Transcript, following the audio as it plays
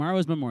Tomorrow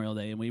is Memorial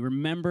Day, and we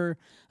remember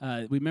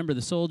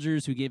the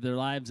soldiers who gave their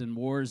lives in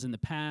wars in the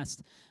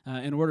past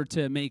in order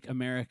to make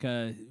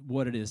America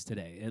what it is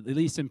today, at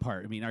least in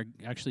part. I mean,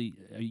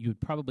 you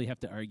would probably have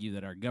to argue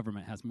that our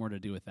government has more to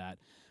do with that.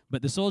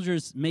 But the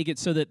soldiers make it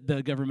so that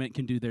the government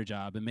can do their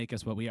job and make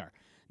us what we are.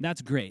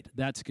 That's great.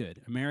 That's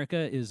good.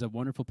 America is a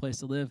wonderful place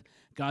to live.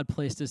 God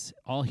placed us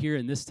all here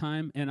in this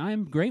time, and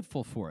I'm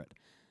grateful for it.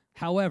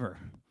 However,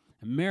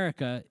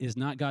 America is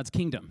not God's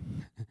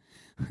kingdom.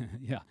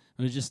 Yeah,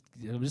 I'm just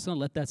going to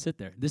let that sit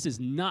there. This is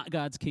not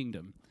God's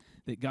kingdom.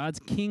 That God's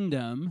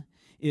kingdom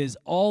is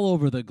all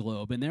over the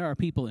globe, and there are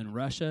people in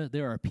Russia,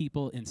 there are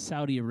people in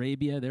Saudi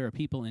Arabia, there are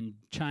people in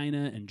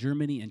China and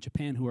Germany and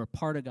Japan who are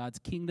part of God's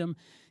kingdom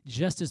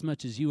just as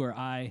much as you or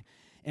I.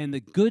 And the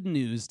good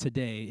news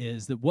today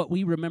is that what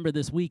we remember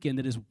this weekend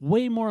that is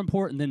way more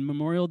important than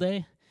Memorial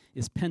Day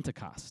is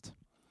Pentecost.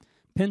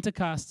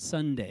 Pentecost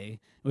Sunday,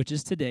 which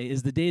is today,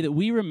 is the day that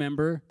we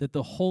remember that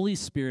the Holy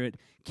Spirit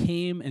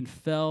came and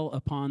fell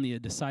upon the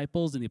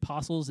disciples and the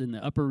apostles in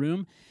the upper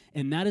room,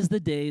 and that is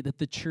the day that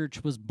the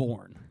church was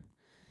born.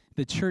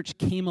 The church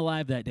came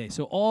alive that day.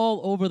 So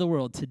all over the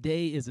world,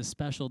 today is a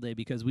special day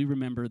because we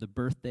remember the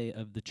birthday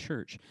of the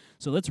church.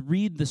 So let's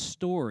read the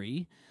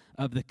story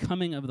of the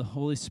coming of the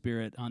Holy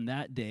Spirit on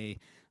that day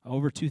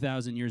over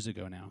 2,000 years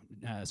ago now.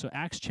 So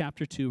Acts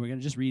chapter 2, we're going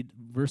to just read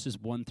verses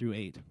 1 through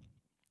 8.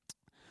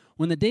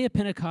 When the day of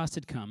Pentecost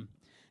had come,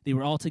 they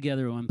were all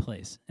together in one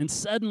place. And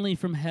suddenly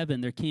from heaven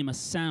there came a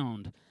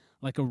sound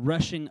like a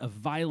rushing of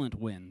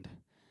violent wind,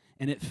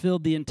 and it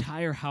filled the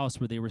entire house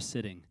where they were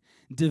sitting.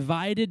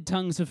 Divided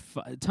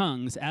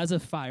tongues as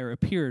of fire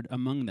appeared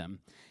among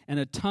them, and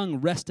a tongue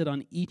rested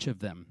on each of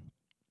them.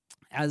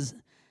 As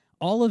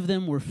all of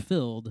them were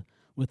filled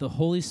with the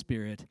Holy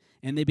Spirit,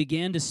 and they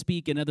began to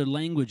speak in other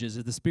languages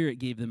as the Spirit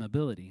gave them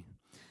ability.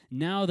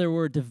 Now there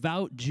were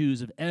devout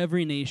Jews of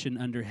every nation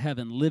under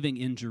heaven living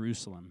in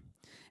Jerusalem.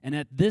 And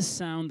at this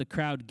sound the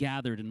crowd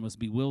gathered and was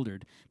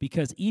bewildered,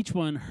 because each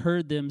one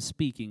heard them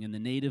speaking in the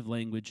native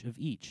language of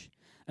each.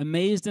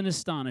 Amazed and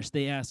astonished,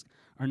 they asked,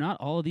 "Are not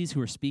all of these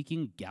who are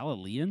speaking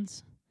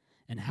Galileans?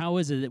 And how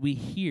is it that we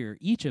hear,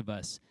 each of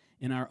us,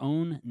 in our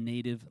own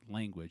native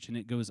language?" And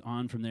it goes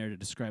on from there to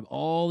describe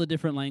all the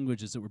different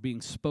languages that were being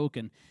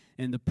spoken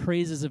and the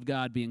praises of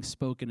God being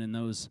spoken in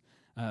those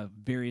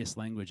various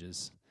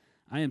languages.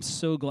 I am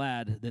so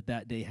glad that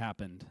that day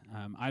happened.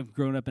 I've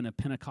grown up in a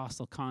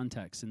Pentecostal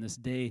context, and this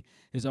day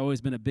has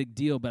always been a big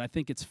deal, but I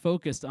think it's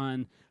focused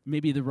on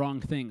maybe the wrong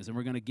things, and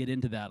we're going to get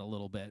into that a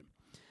little bit.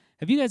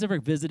 Have you guys ever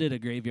visited a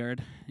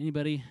graveyard?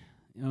 Anybody?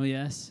 Oh,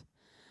 yes.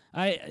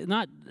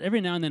 Not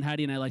every now and then,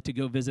 Heidi and I like to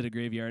go visit a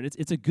graveyard.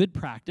 It's a good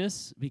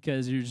practice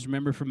because you just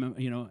remember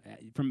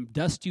from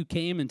dust you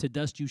came and to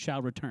dust you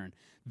shall return.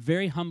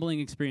 Very humbling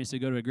experience to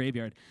go to a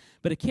graveyard.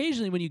 But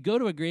occasionally when you go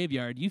to a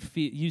graveyard,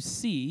 you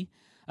see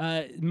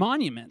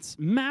monuments,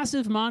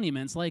 massive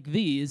monuments like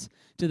these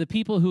to the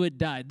people who had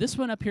died. This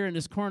one up here in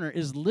this corner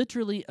is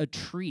literally a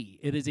tree.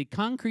 It is a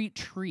concrete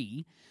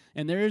tree,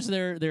 and there's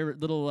their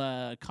little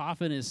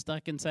coffin is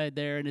stuck inside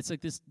there, and it's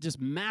like this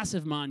just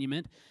massive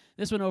monument.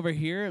 This one over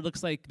here, it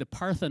looks like the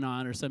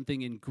Parthenon or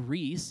something in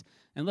Greece.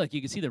 And look,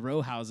 you can see the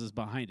row houses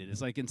behind it.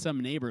 It's like in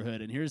some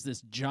neighborhood, and here's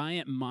this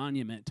giant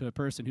monument to a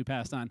person who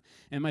passed on.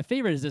 And my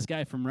favorite is this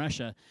guy from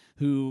Russia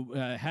who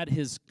had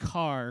his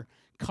car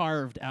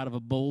carved out of a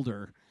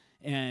boulder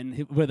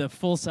and with a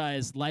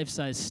full-size,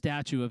 life-size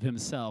statue of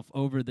himself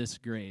over this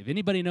grave.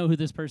 Anybody know who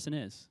this person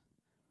is?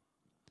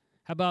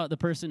 How about the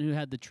person who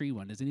had the tree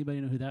one? Does anybody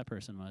know who that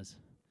person was?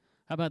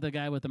 How about the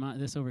guy with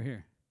this over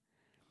here?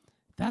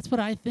 That's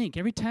what I think.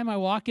 Every time I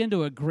walk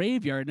into a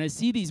graveyard and I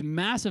see these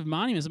massive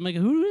monuments, I'm like,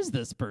 who is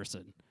this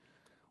person?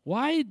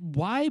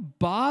 Why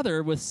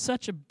bother with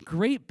such a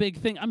great big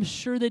thing? I'm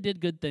sure they did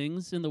good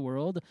things in the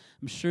world.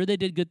 I'm sure they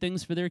did good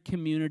things for their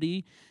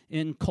community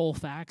in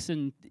Colfax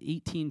in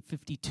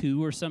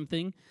 1852 or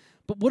something.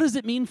 But what does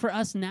it mean for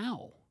us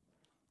now?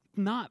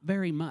 Not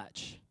very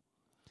much.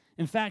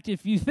 In fact,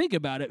 if you think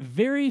about it,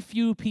 very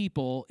few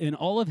people in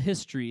all of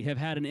history have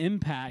had an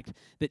impact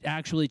that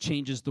actually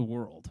changes the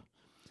world.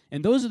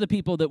 And those are the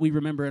people that we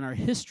remember in our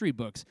history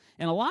books.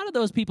 And a lot of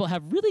those people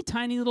have really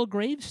tiny little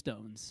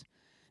gravestones.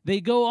 They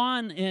go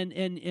on,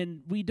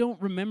 and we don't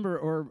remember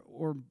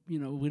or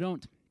we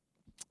don't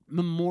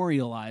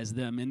memorialize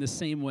them in the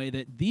same way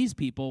that these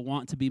people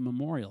want to be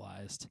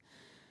memorialized.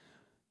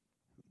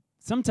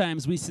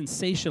 Sometimes we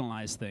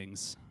sensationalize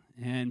things,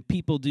 and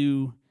people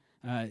do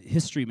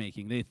history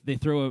making.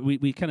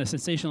 We kind of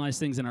sensationalize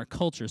things in our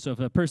culture. So if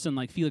a person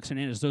like Felix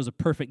Hernandez throws a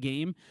perfect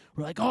game,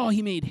 we're like, oh,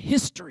 he made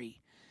history.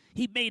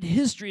 He made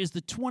history as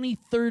the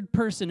 23rd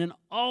person in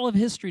all of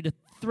history to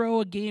throw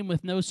a game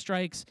with no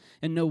strikes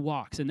and no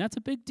walks. And that's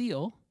a big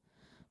deal,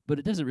 but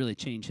it doesn't really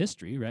change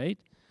history, right?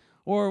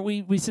 Or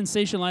we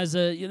sensationalize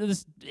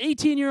this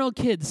 18-year-old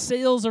kid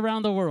sails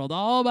around the world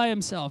all by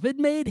himself. It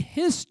made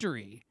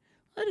history.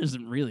 That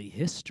isn't really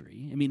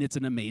history. I mean, it's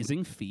an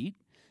amazing feat.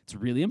 It's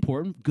really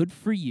important. Good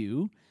for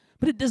you.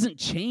 But it doesn't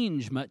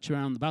change much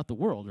around about the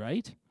world,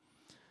 right?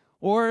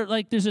 Or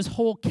like there's this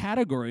whole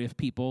category of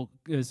people,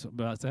 it's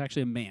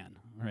actually a man,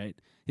 right?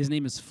 His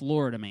name is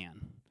Florida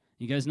Man.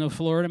 You guys know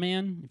Florida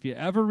Man? If you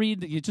ever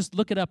read, you just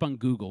look it up on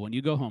Google. When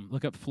you go home,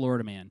 look up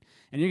Florida Man.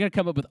 And you're going to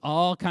come up with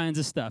all kinds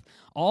of stuff.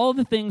 All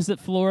the things that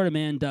Florida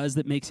Man does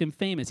that makes him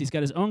famous. He's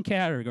got his own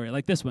category,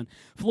 like this one.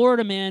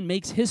 Florida Man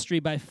makes history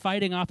by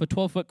fighting off a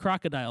 12-foot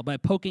crocodile by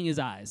poking his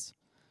eyes.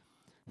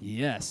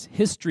 Yes,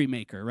 history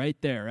maker right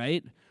there,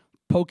 right?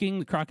 Poking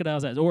the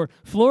crocodile's eyes. Or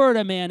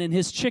Florida Man and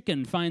his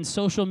chicken finds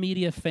social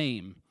media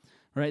fame,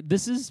 right?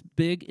 This is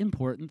big,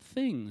 important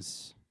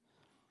things.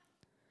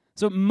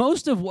 So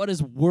most of what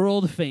is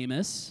world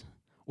famous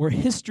or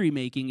history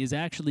making is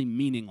actually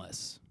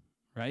meaningless,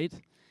 right?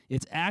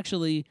 It's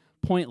actually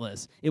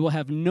pointless. It will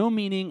have no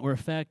meaning or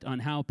effect on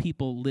how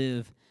people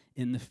live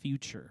in the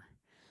future.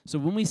 So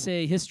when we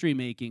say history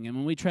making and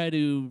when we try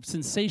to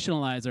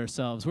sensationalize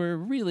ourselves, we're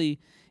really,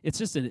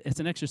 it's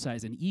an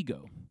exercise in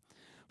ego.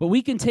 But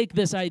we can take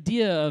this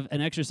idea of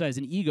an exercise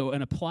in ego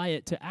and apply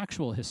it to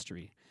actual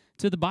history,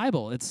 to the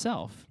Bible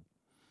itself.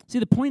 See,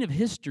 the point of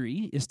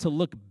history is to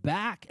look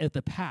back at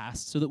the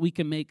past so that we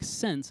can make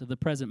sense of the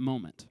present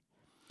moment.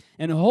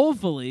 And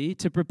hopefully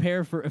to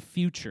prepare for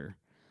hopefully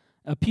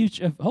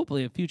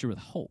a future with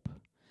hope.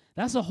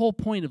 That's the whole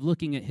point of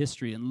looking at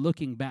history and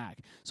looking back.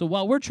 So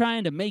while we're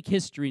trying to make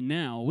history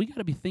now, we got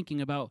to be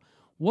thinking about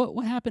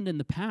what happened in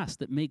the past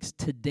that makes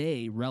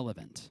today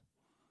relevant.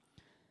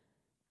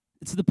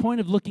 It's the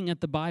point of looking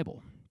at the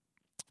Bible.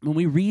 When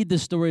we read the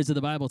stories of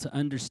the Bible to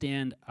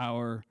understand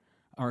our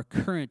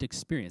current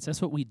experience.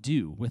 That's what we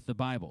do with the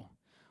Bible.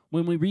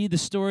 When we read the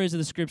stories of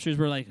the scriptures,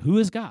 we're like, who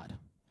is God?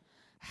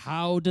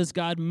 How does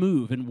God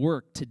move and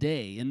work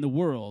today in the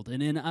world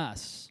and in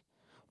us?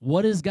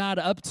 What is God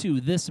up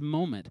to this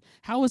moment?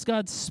 How is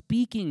God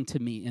speaking to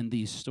me in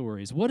these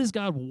stories? What is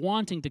God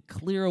wanting to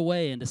clear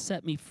away and to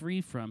set me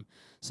free from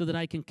so that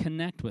I can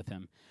connect with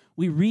him?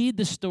 We read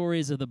the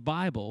stories of the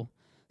Bible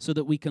so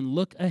that we can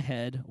look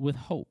ahead with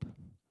hope.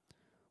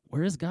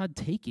 Where is God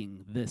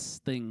taking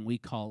this thing we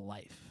call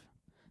life?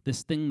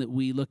 This thing that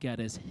we look at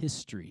as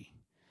history.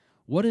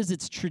 What is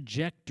its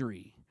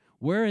trajectory?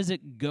 Where is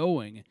it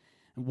going?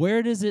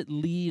 Where does it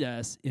lead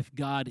us if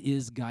God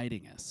is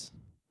guiding us?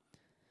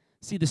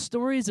 See, the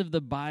stories of the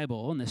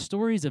Bible and the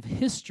stories of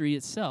history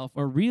itself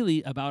are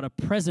really about a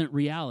present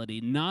reality,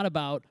 not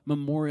about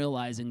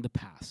memorializing the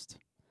past.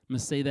 I'm going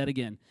to say that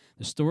again.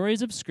 The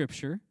stories of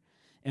Scripture,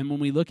 and when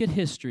we look at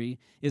history,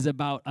 is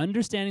about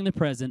understanding the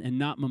present and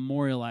not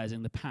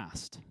memorializing the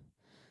past.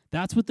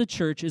 That's what the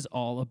church is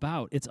all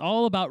about. It's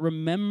all about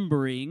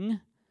remembering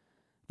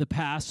the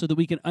past so that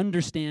we can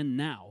understand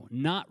now,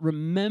 not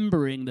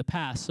remembering the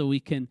past so we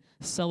can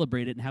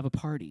celebrate it and have a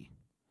party.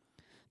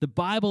 The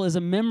Bible is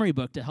a memory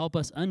book to help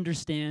us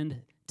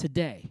understand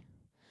today,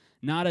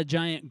 not a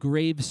giant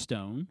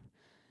gravestone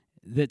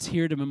that's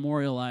here to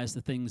memorialize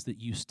the things that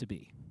used to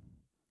be.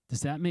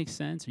 Does that make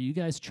sense? Are you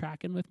guys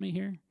tracking with me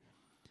here?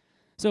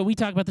 So we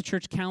talk about the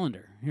church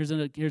calendar. Here's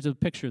a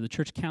picture of the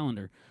church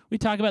calendar. We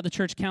talk about the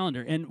church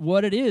calendar, and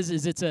what it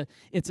is it's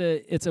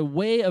a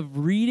way of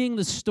reading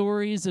the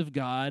stories of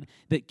God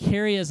that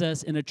carries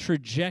us in a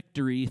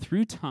trajectory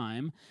through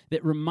time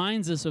that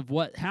reminds us of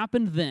what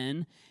happened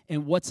then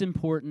and what's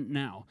important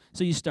now.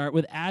 So you start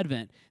with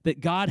Advent,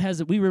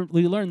 that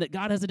we learned that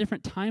God has a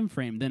different time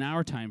frame than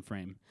our time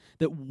frame.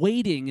 That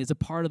waiting is a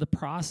part of the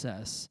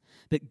process.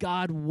 That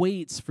God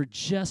waits for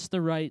just the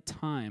right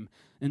time,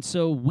 and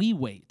so we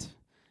wait.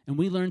 And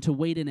we learn to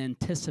wait in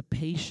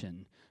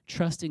anticipation,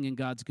 trusting in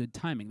God's good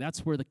timing.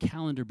 That's where the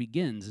calendar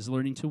begins, is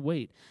learning to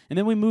wait. And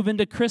then we move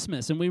into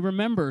Christmas, and we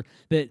remember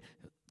that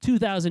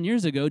 2,000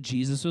 years ago,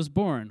 Jesus was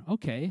born.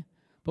 Okay,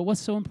 but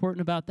what's so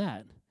important about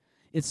that?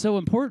 It's so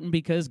important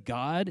because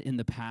God, in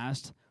the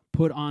past,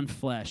 put on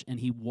flesh, and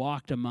he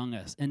walked among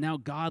us. And now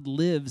God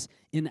lives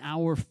in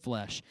our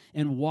flesh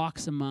and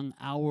walks among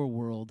our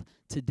world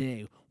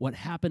today. What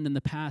happened in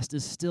the past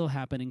is still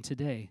happening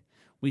today.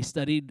 We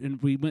studied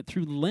and we went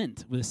through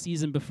Lent, the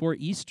season before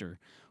Easter,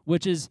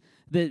 which is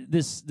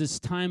this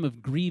time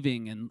of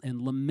grieving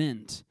and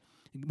lament.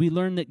 We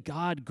learn that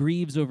God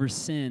grieves over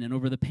sin and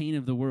over the pain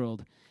of the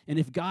world. And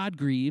if God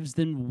grieves,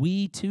 then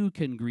we too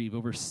can grieve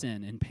over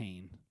sin and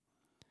pain.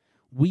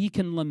 We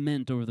can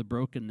lament over the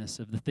brokenness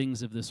of the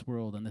things of this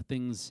world and the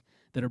things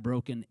that are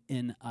broken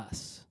in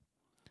us.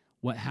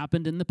 What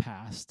happened in the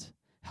past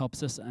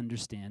helps us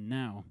understand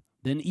now.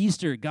 Then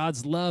Easter,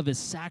 God's love is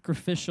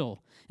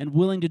sacrificial and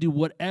willing to do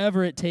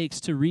whatever it takes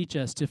to reach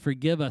us, to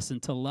forgive us,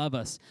 and to love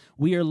us.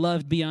 We are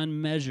loved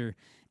beyond measure,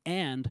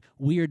 and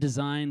we are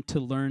designed to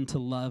learn to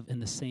love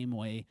in the same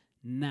way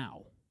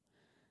now.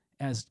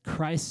 As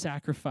Christ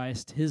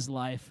sacrificed his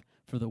life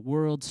for the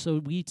world, so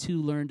we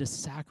too learn to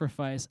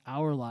sacrifice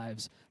our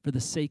lives for the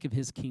sake of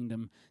his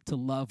kingdom, to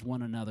love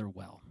one another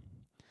well.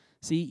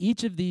 See,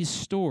 each of these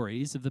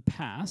stories of the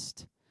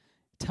past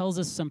tells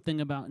us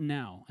something about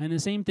now. And the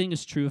same thing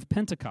is true of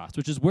Pentecost,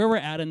 which is where we're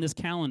at in this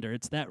calendar.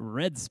 It's that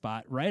red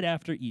spot right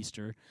after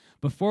Easter,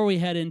 before we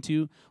head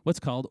into what's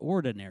called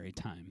ordinary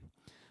time.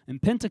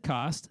 And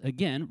Pentecost,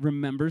 again,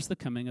 remembers the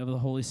coming of the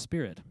Holy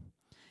Spirit.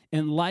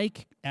 And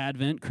like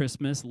Advent,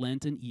 Christmas,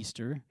 Lent, and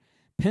Easter,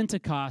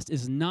 Pentecost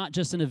is not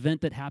just an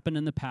event that happened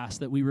in the past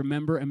that we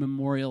remember and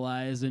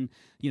memorialize. And,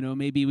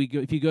 maybe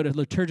if you go to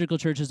liturgical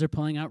churches, they're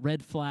pulling out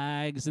red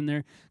flags and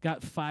they're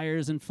got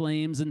fires and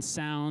flames and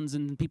sounds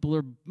and people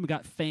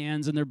got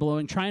fans and they're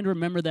blowing, trying to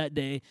remember that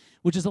day,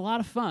 which is a lot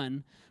of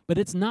fun, but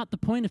it's not the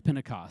point of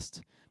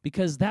Pentecost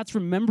because that's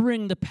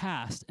remembering the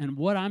past. And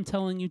what I'm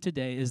telling you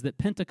today is that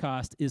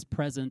Pentecost is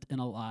present and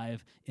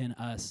alive in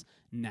us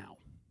now.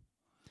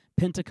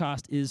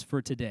 Pentecost is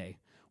for today.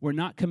 We're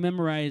not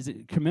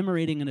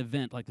commemorating an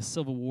event like the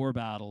Civil War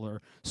battle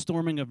or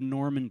storming of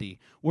Normandy.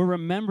 We're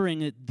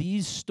remembering that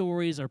these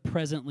stories are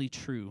presently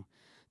true.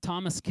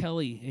 Thomas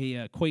Kelly,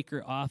 a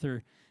Quaker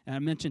author, and I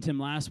mentioned him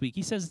last week,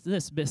 he says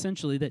this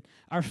essentially, that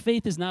our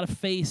faith is not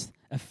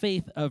a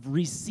faith of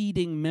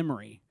receding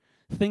memory,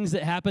 things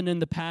that happened in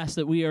the past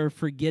that we are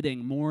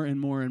forgetting more and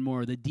more and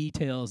more, the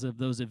details of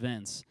those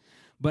events.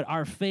 But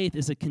our faith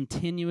is a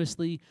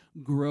continuously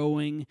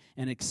growing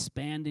and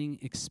expanding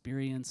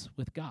experience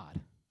with God,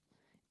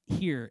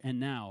 here and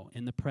now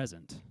in the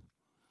present.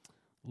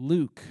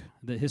 Luke,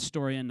 the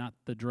historian, not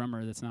the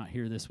drummer that's not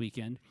here this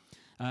weekend,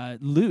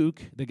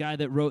 Luke, the guy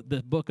that wrote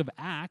the book of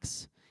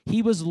Acts,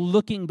 he was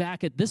looking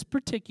back at this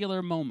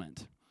particular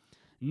moment,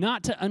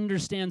 not to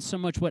understand so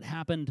much what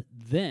happened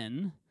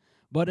then,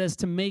 but as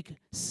to make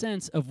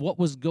sense of what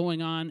was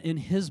going on in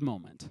his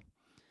moment.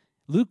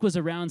 Luke was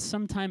around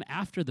sometime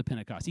after the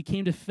Pentecost. He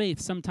came to faith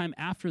sometime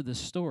after this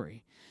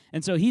story.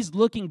 And so he's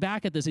looking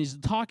back at this, and he's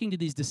talking to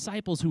these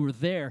disciples who were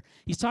there.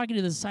 He's talking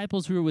to the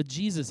disciples who were with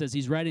Jesus as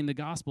he's writing the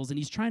Gospels, and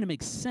he's trying to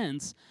make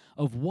sense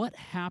of what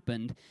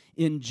happened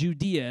in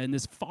Judea, in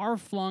this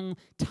far-flung,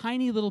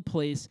 tiny little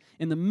place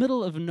in the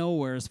middle of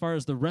nowhere as far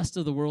as the rest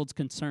of the world's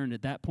concerned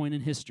at that point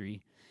in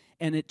history.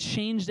 And it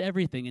changed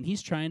everything, and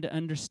he's trying to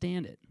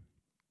understand it.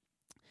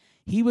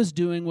 He was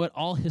doing what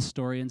all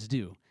historians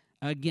do.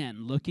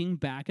 Again, looking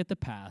back at the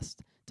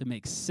past to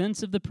make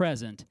sense of the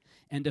present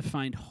and to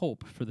find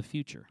hope for the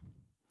future.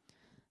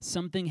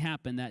 Something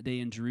happened that day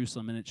in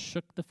Jerusalem, and it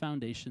shook the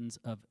foundations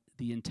of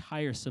the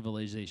entire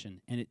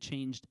civilization, and it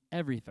changed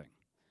everything.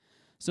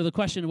 So the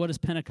question, what is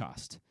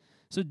Pentecost?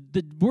 So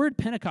the word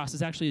Pentecost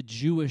is actually a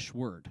Jewish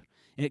word.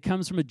 It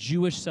comes from a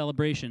Jewish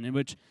celebration in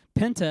which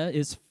Penta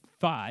is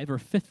 5 or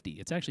 50.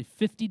 It's actually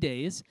 50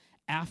 days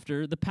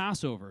after the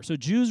Passover. So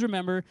Jews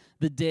remember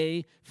the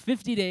day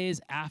 50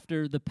 days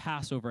after the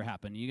Passover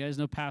happened. You guys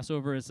know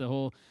Passover is the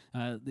whole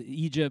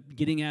Egypt,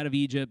 getting out of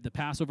Egypt, the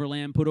Passover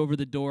lamb put over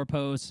the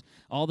doorposts.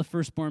 All the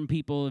firstborn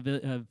people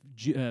of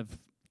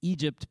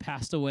Egypt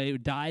passed away,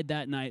 died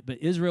that night, but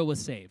Israel was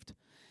saved.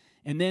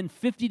 And then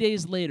 50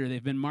 days later,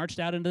 they've been marched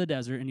out into the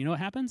desert, and you know what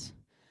happens?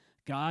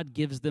 God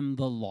gives them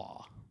the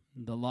law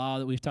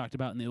that we've talked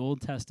about in the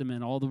Old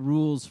Testament, all the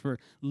rules for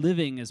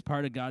living as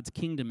part of God's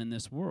kingdom in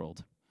this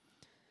world.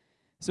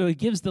 So it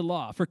gives the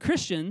law. For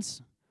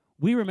Christians,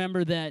 we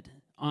remember that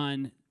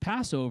on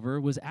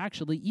Passover was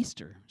actually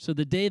Easter. So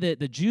the day that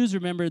the Jews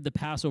remembered the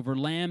Passover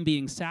lamb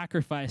being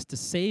sacrificed to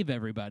save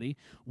everybody,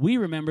 we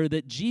remember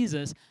that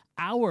Jesus,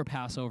 our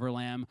Passover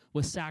lamb,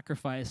 was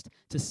sacrificed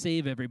to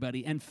save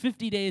everybody. And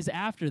 50 days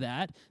after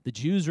that, the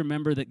Jews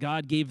remember that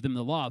God gave them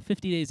the law.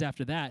 50 days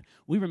after that,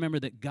 we remember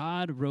that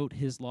God wrote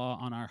his law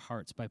on our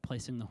hearts by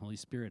placing the Holy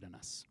Spirit in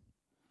us.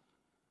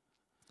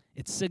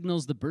 It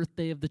signals the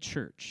birthday of the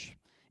church.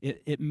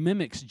 It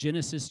mimics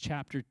Genesis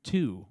chapter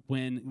 2,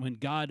 when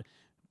God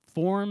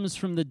forms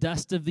from the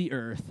dust of the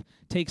earth,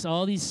 takes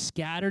all these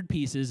scattered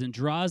pieces and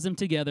draws them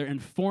together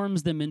and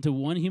forms them into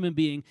one human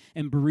being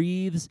and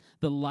breathes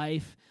the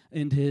life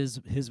into his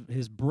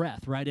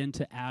breath right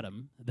into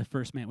Adam, the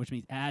first man, which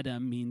means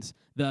Adam means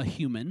the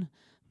human,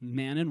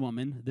 man and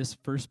woman, this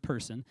first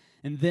person.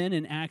 And then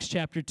in Acts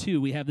chapter 2,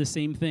 we have the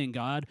same thing,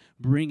 God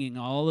bringing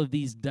all of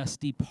these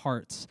dusty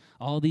parts,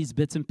 all these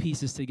bits and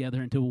pieces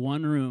together into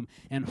one room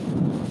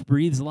and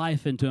breathes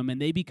life into them, and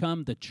they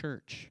become the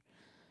church,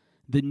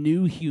 the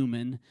new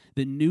human,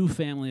 the new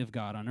family of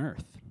God on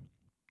earth.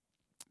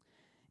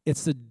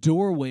 It's the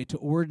doorway to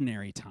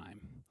ordinary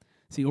time.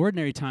 See,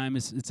 ordinary time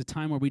it's a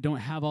time where we don't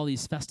have all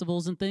these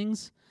festivals and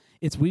things.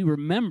 We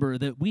remember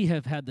that we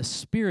have had the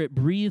Spirit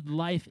breathe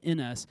life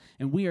in us,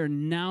 and we are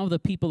now the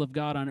people of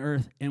God on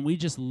earth, and we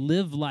just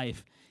live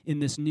life in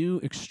this new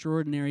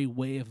extraordinary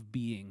way of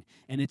being,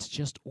 and it's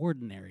just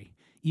ordinary,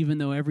 even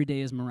though every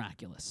day is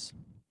miraculous.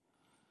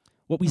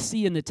 What we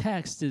see in the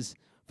text is,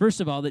 first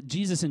of all, that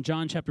Jesus in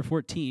John chapter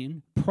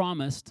 14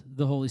 promised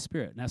the Holy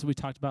Spirit, and that's what we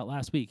talked about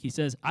last week. He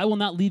says, I will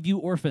not leave you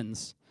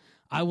orphans.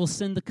 I will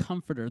send the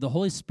Comforter. The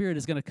Holy Spirit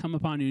is going to come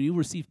upon you. You will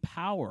receive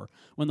power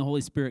when the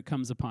Holy Spirit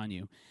comes upon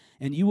you.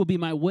 And you will be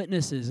my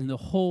witnesses in the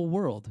whole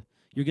world.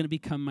 You're going to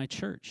become my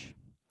church.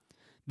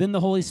 Then the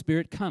Holy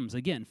Spirit comes.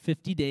 Again,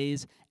 50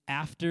 days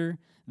after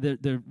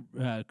the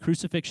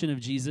crucifixion of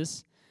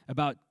Jesus,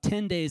 about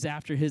 10 days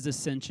after his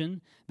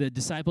ascension, the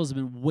disciples have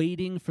been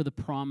waiting for the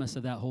promise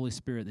of that Holy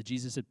Spirit that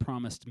Jesus had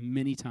promised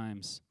many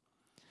times.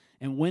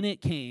 And when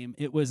it came,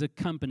 it was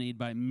accompanied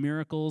by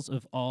miracles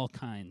of all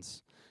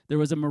kinds. there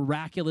was a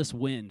miraculous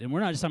wind. And we're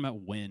not just talking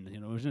about wind, it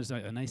was just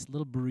like a nice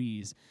little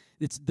breeze.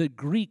 It's the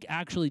Greek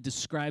actually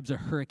describes a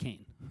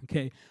hurricane,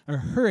 okay? A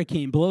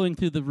hurricane blowing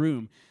through the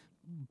room.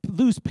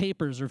 Loose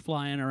papers are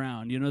flying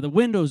around. The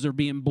windows are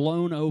being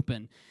blown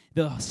open.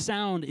 The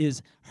sound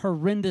is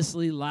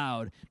horrendously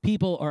loud.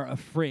 People are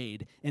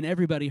afraid, and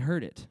everybody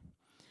heard it.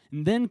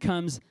 And then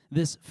comes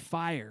this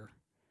fire,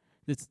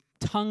 this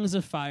tongues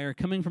of fire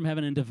coming from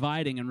heaven and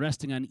dividing and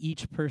resting on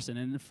each person.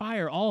 And the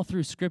fire all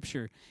through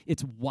Scripture,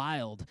 it's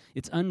wild.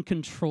 It's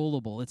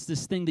uncontrollable. It's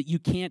this thing that you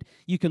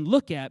can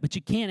look at, but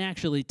you can't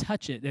actually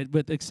touch it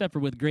except for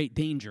with great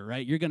danger,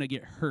 right? You're going to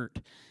get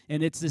hurt.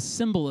 And it's this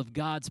symbol of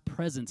God's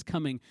presence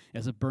coming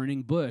as a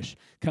burning bush,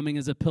 coming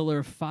as a pillar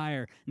of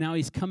fire. Now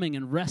he's coming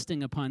and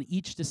resting upon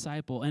each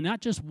disciple. And not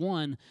just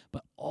one,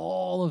 but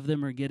all of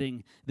them are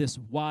getting this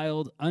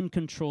wild,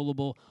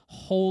 uncontrollable,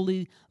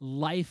 holy,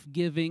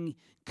 life-giving,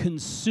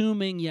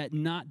 consuming yet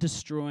not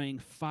destroying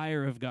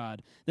fire of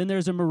God. Then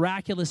there's a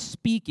miraculous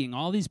speaking.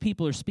 All these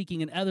people are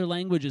speaking in other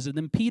languages, and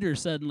then Peter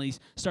suddenly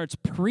starts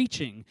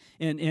preaching,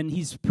 and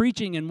he's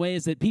preaching in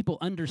ways that people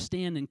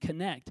understand and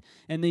connect,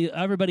 and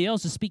everybody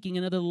else is speaking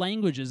in other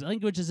languages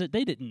that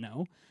they didn't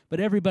know, but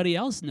everybody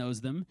else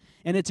knows them,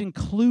 and it's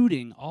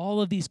including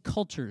all of these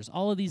cultures,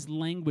 all of these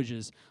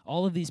languages,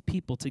 all of these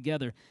people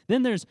together.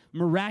 Then there's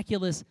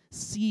miraculous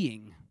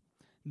seeing.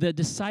 The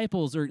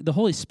disciples, or the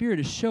Holy Spirit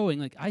is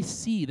showing, I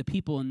see the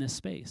people in this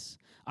space.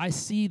 I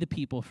see the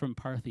people from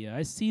Parthia.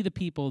 I see the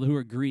people who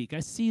are Greek.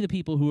 I see the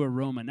people who are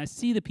Roman. I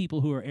see the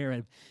people who are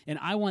Arab. And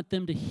I want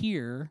them to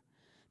hear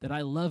that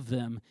I love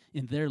them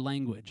in their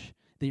language.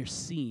 They are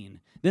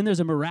seen. Then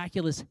there's a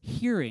miraculous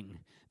hearing,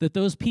 that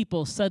those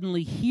people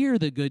suddenly hear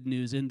the good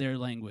news in their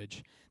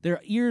language. Their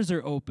ears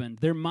are opened.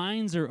 Their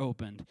minds are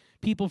opened.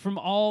 People from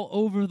all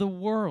over the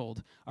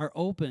world are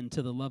open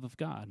to the love of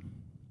God.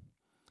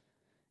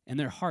 And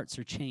their hearts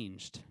are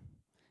changed.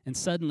 And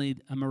suddenly,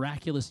 a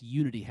miraculous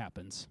unity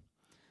happens.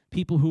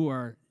 People who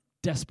are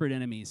desperate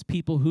enemies,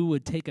 people who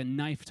would take a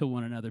knife to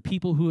one another,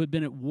 people who had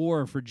been at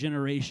war for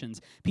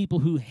generations, people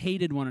who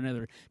hated one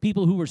another,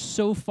 people who were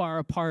so far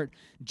apart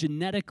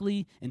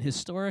genetically and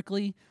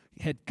historically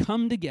had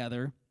come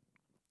together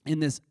in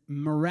this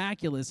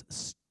miraculous,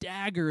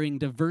 staggering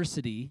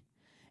diversity,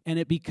 and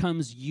it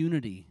becomes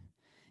unity.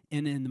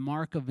 And in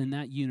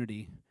that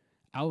unity,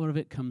 out of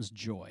it comes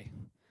joy.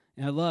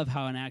 And I love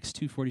how in Acts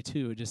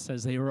 2:42 it just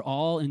says they were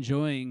all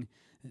enjoying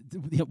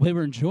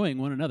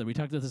one another. We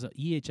talked about this at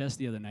EHS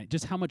the other night,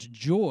 just how much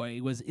joy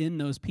was in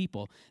those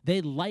people.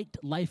 They liked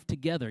life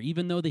together,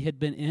 even though they had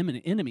been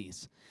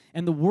enemies.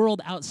 And the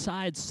world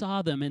outside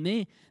saw them, and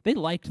they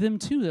liked them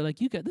too. They're like,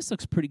 this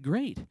looks pretty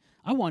great.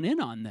 I want in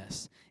on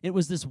this. It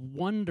was this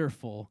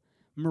wonderful,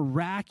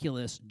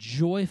 miraculous,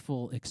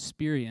 joyful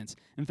experience.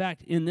 In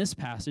fact, in this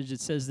passage,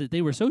 it says that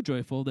they were so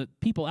joyful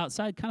that people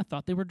outside kind of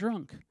thought they were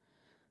drunk.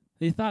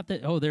 They thought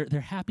that, they're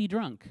happy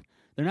drunk.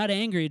 They're not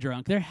angry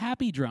drunk. They're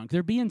happy drunk.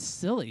 They're being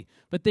silly.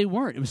 But they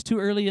weren't. It was too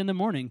early in the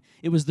morning.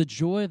 It was the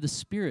joy of the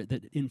Spirit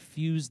that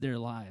infused their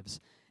lives.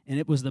 And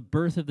it was the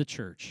birth of the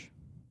church.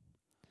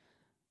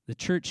 The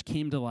church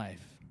came to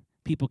life.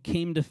 People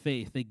came to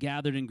faith. They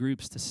gathered in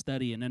groups to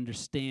study and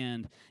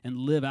understand and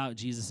live out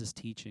Jesus'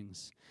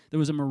 teachings. There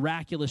was a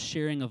miraculous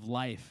sharing of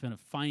life and of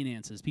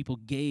finances. People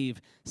gave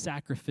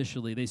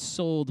sacrificially. They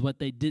sold what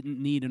they didn't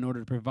need in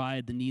order to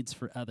provide the needs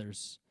for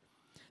others.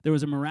 There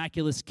was a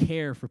miraculous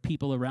care for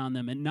people around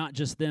them, and not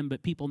just them,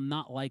 but people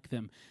not like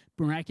them.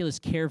 Miraculous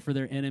care for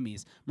their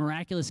enemies.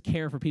 Miraculous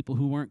care for people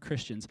who weren't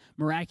Christians.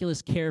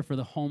 Miraculous care for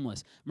the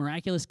homeless.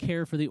 Miraculous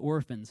care for the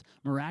orphans.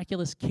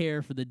 Miraculous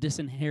care for the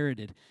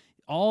disinherited.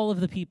 All of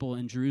the people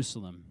in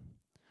Jerusalem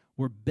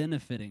were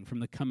benefiting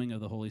from the coming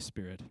of the Holy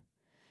Spirit.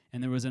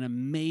 And there was an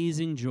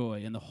amazing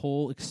joy in the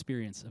whole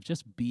experience of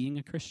just being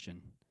a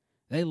Christian.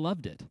 They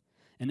loved it.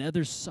 And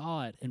others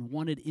saw it and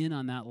wanted in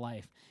on that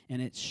life.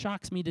 And it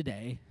shocks me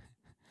today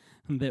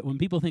that when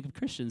people think of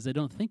Christians, they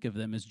don't think of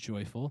them as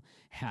joyful,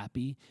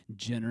 happy,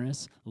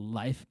 generous,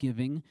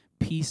 life-giving,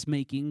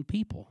 peacemaking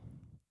people.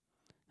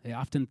 They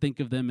often think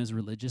of them as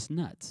religious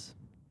nuts.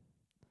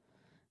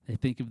 They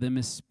think of them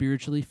as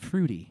spiritually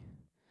fruity.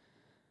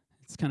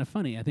 It's kind of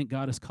funny. I think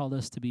God has called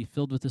us to be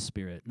filled with the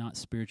Spirit, not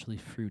spiritually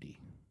fruity.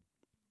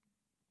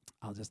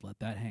 I'll just let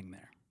that hang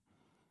there.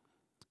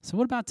 So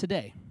what about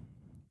today?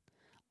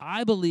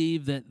 I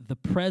believe that the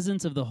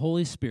presence of the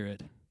Holy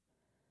Spirit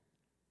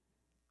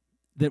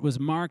that was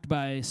marked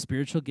by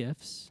spiritual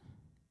gifts.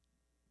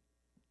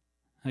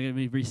 Let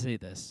me restate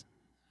this.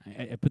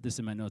 I put this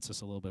in my notes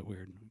just a little bit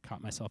weird.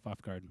 Caught myself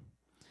off guard.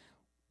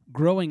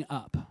 Growing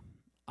up,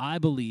 I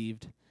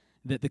believed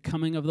that the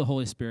coming of the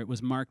Holy Spirit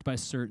was marked by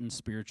certain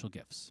spiritual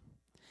gifts.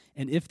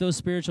 And if those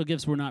spiritual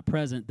gifts were not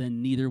present,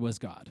 then neither was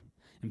God.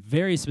 And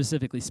very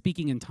specifically,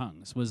 speaking in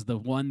tongues was the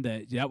one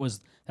that was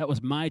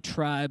my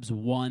tribe's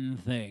one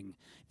thing.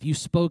 If you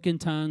spoke in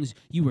tongues,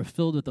 you were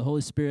filled with the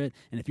Holy Spirit,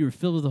 and if you were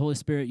filled with the Holy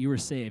Spirit, you were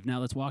saved. Now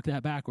let's walk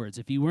that backwards.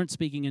 If you weren't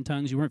speaking in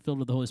tongues, you weren't filled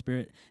with the Holy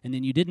Spirit, and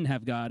then you didn't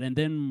have God, and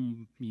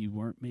then you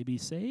weren't maybe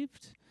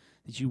saved,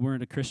 that you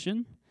weren't a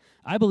Christian.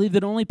 I believe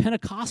that only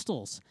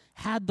Pentecostals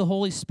had the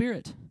Holy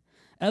Spirit.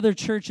 Other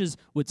churches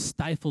would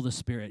stifle the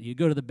Spirit. You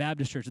go to the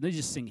Baptist church, and they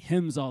just sing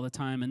hymns all the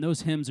time, and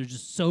those hymns are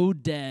just so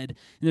dead,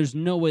 and there's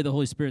no way the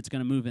Holy Spirit's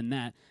going to move in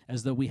that,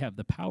 as though we have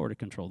the power to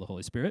control the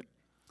Holy Spirit.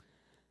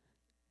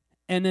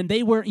 And then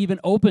they weren't even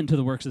open to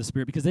the works of the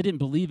Spirit because they didn't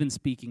believe in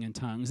speaking in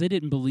tongues. They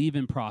didn't believe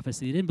in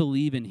prophecy. They didn't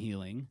believe in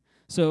healing.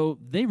 So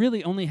they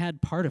really only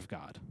had part of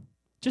God,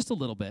 just a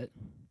little bit.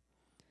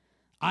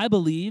 I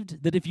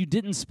believed that if you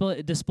didn't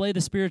display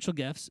the spiritual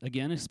gifts,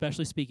 again,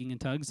 especially speaking in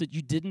tongues, that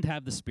you didn't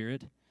have the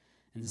Spirit.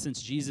 And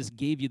since Jesus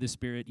gave you the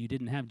Spirit, you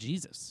didn't have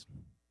Jesus.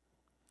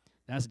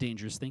 That's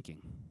dangerous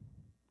thinking.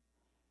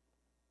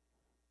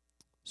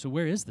 So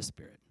where is the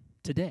Spirit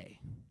today?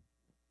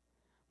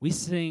 We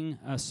sing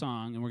a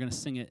song, and we're going to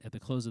sing it at the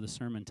close of the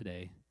sermon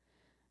today,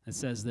 that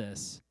says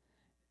this: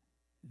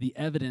 the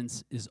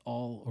evidence is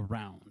all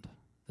around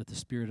that the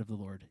Spirit of the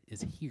Lord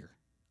is here.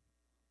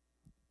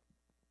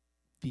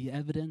 The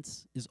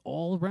evidence is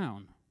all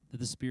around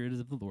that the Spirit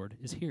of the Lord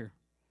is here.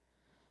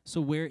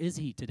 So where is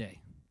he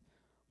today?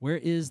 Where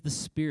is the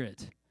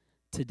Spirit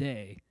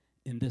today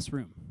in this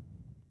room?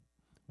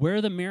 Where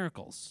are the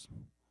miracles?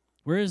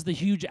 Where is the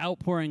huge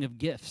outpouring of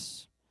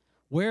gifts?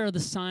 Where are the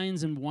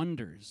signs and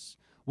wonders?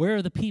 Where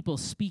are the people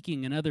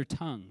speaking in other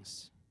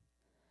tongues?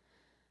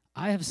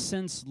 I have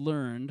since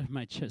learned,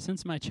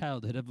 since my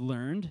childhood, I've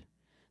learned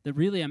that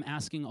really I'm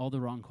asking all the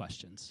wrong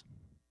questions.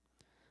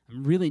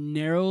 I'm really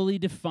narrowly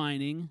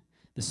defining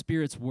the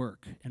Spirit's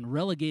work and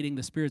relegating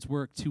the Spirit's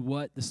work to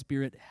what the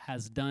Spirit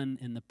has done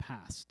in the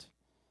past.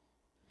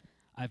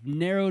 I've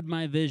narrowed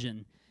my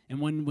vision, and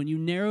when you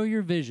narrow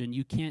your vision,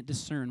 you can't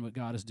discern what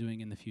God is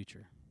doing in the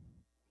future.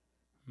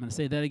 I'm going to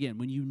say that again.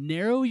 When you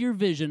narrow your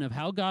vision of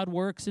how God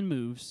works and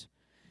moves,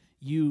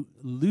 you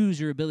lose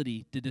your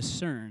ability to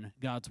discern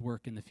God's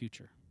work in the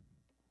future.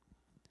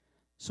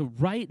 So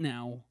right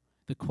now,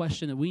 the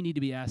question that we need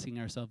to be asking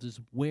ourselves is,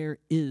 where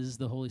is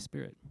the Holy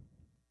Spirit?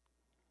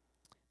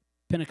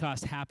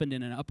 Pentecost happened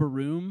in an upper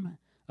room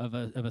of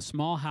a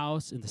small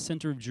house in the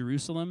center of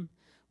Jerusalem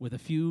with a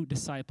few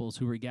disciples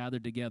who were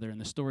gathered together, and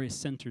the story is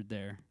centered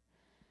there.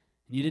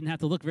 And you didn't have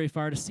to look very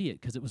far to see it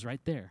because it was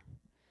right there.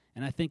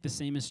 And I think the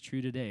same is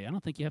true today. I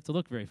don't think you have to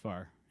look very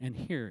far and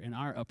here in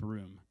our upper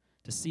room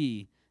to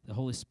see the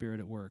Holy Spirit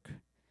at work.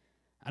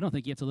 I don't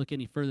think you have to look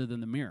any further than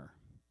the mirror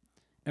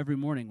every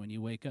morning when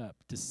you wake up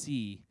to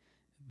see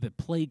the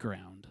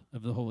playground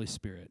of the Holy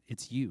Spirit.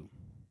 It's you.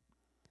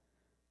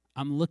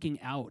 I'm looking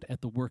out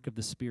at the work of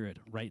the Spirit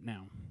right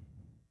now.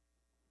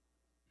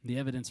 The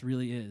evidence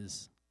really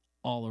is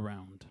all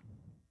around.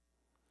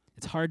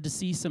 It's hard to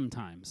see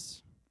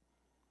sometimes.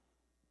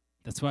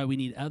 That's why we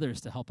need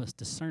others to help us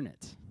discern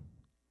it.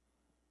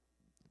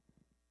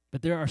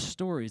 But there are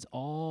stories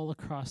all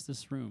across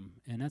this room,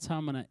 and that's how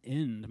I'm going to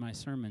end my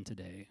sermon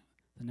today.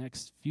 The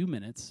next few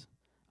minutes,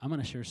 I'm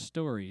going to share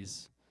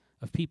stories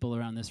of people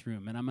around this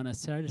room, and I'm going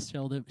to try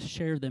to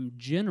share them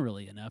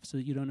generally enough so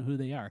that you don't know who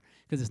they are,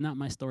 because it's not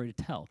my story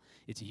to tell.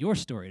 It's your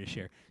story to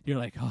share. You're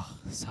like, oh,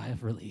 sigh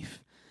of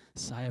relief,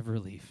 sigh of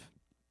relief.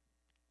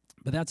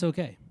 But that's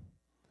okay.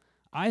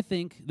 I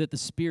think that the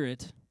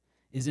Spirit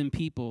is in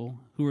people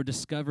who are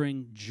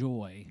discovering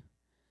joy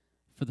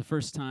for the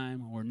first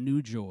time, or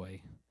new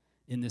joy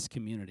in this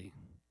community.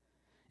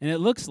 And it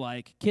looks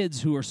like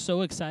kids who are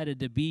so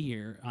excited to be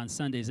here on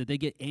Sundays that they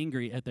get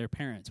angry at their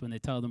parents when they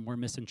tell them we're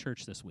missing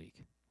church this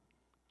week.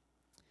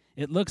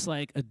 It looks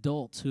like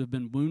adults who have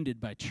been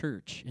wounded by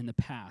church in the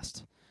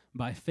past,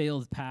 by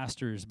failed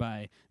pastors,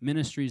 by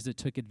ministries that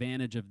took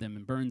advantage of them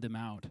and burned them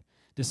out,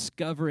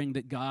 discovering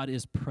that God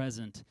is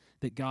present,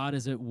 that God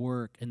is at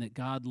work, and that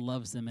God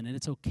loves them, and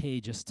it's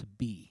okay just to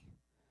be.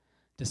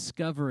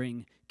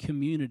 Discovering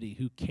community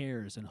who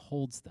cares and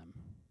holds them.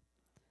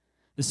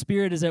 The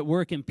Spirit is at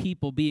work in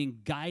people being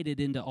guided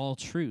into all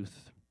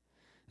truth.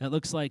 That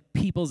looks like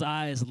people's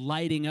eyes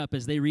lighting up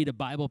as they read a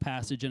Bible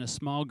passage in a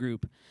small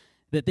group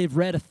that they've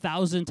read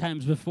 1,000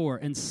 times before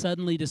and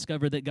suddenly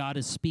discover that God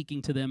is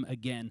speaking to them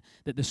again,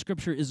 that the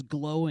Scripture is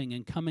glowing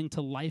and coming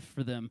to life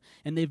for them,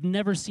 and they've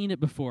never seen it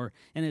before.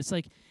 And it's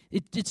like,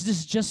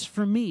 it's just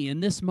for me in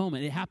this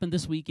moment. It happened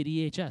this week at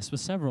EHS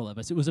with several of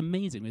us. It was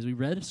amazing as we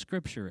read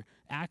Scripture,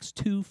 Acts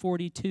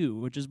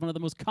 2:42, which is one of the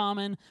most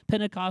common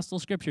Pentecostal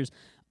scriptures.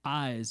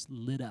 Eyes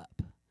lit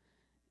up.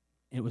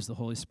 It was the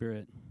Holy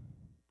Spirit.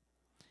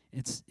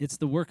 It's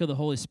the work of the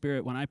Holy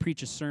Spirit when I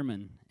preach a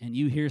sermon and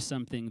you hear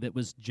something that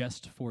was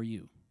just for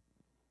you.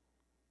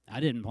 I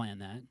didn't plan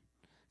that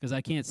because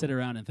I can't sit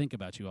around and think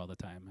about you all the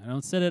time. I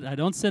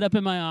don't sit up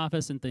in my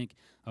office and think,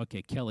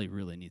 okay, Kelly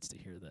really needs to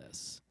hear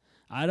this.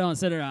 I don't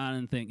sit around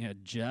and think,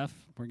 Jeff,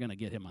 we're going to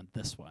get him on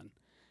this one.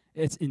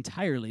 It's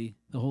entirely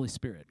the Holy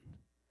Spirit.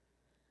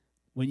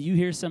 When you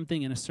hear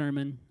something in a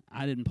sermon,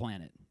 I didn't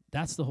plan it.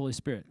 That's the Holy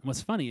Spirit. And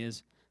what's funny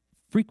is,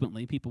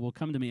 frequently people will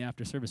come to me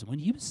after service, and when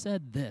you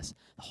said this,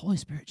 the Holy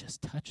Spirit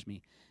just touched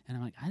me. And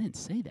I'm like, I didn't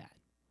say that.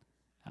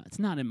 It's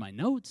not in my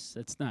notes.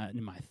 It's not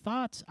in my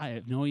thoughts.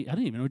 I don't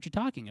even know what you're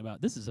talking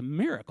about. This is a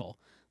miracle.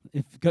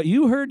 If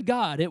you heard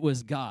God, it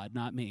was God,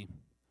 not me.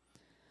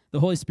 The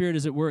Holy Spirit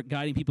is at work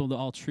guiding people into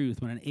all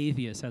truth when an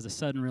atheist has a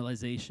sudden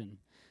realization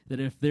that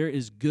if there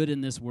is good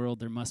in this world,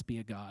 there must be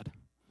a God.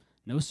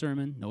 No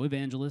sermon, no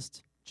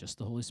evangelist, just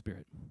the Holy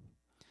Spirit.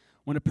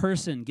 When a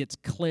person gets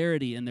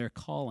clarity in their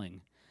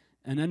calling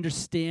and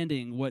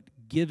understanding what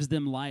gives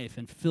them life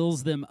and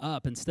fills them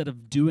up instead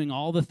of doing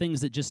all the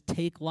things that just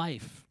take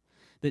life,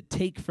 that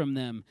take from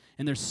them,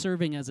 and they're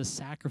serving as a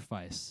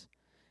sacrifice.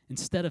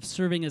 Instead of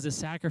serving as a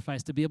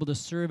sacrifice, to be able to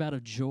serve out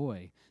of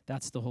joy,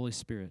 that's the Holy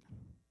Spirit.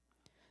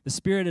 The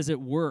Spirit is at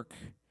work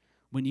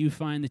when you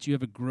find that you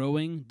have a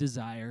growing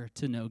desire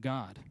to know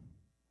God.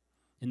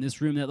 In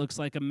this room, that looks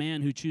like a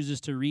man who chooses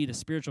to read a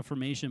spiritual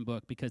formation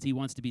book because he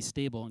wants to be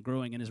stable and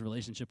growing in his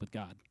relationship with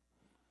God.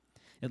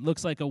 It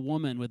looks like a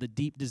woman with a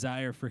deep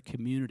desire for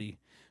community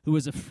who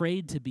is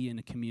afraid to be in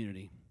a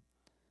community.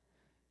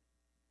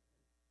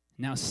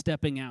 Now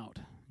stepping out,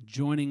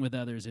 joining with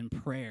others in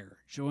prayer,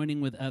 joining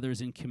with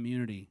others in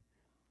community.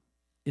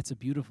 It's a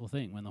beautiful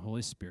thing when the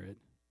Holy Spirit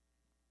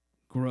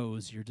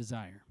grows your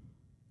desire.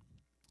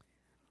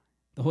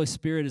 The Holy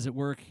Spirit is at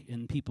work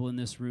in people in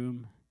this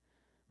room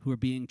who are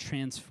being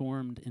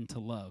transformed into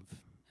love,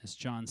 as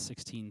John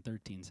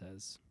 16:13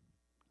 says.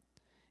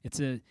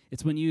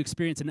 It's when you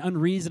experience an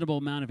unreasonable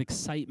amount of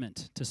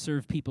excitement to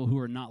serve people who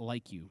are not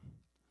like you,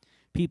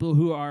 people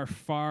who are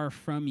far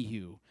from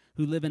you,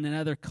 who live in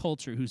another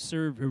culture, who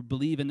serve or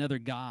believe another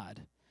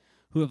God,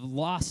 who have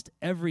lost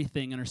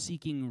everything and are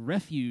seeking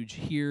refuge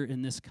here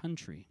in this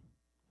country.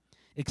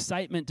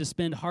 Excitement to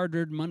spend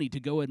hard-earned money to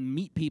go and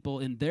meet people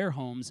in their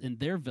homes, in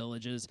their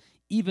villages,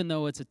 even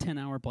though it's a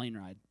 10-hour plane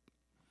ride.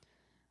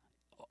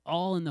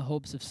 All in the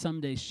hopes of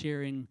someday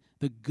sharing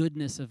the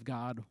goodness of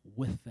God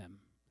with them.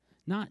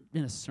 Not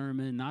in a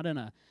sermon, not in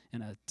a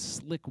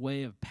slick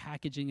way of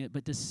packaging it,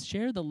 but to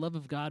share the love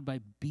of God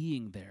by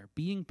being there,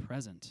 being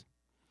present.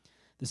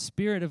 The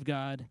Spirit of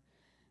God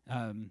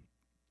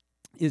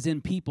is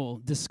in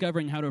people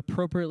discovering how to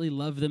appropriately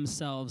love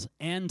themselves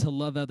and to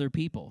love other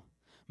people,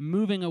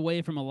 moving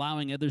away from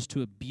allowing others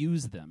to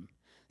abuse them,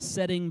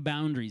 setting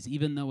boundaries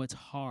even though it's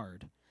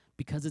hard,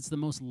 because it's the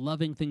most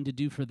loving thing to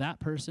do for that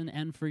person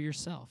and for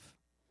yourself.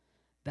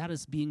 That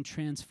is being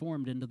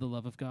transformed into the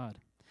love of God.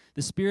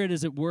 The Spirit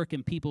is at work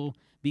in people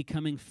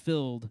becoming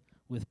filled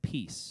with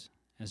peace,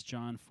 as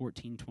John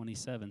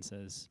 14:27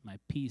 says, "My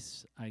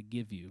peace I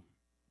give you."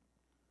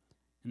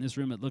 In this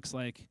room, it looks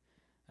like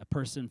a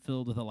person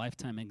filled with a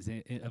lifetime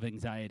of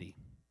anxiety,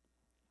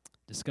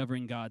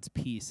 discovering God's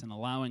peace and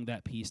allowing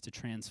that peace to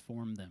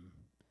transform them,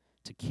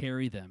 to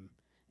carry them,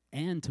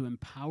 and to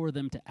empower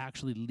them to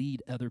actually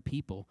lead other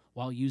people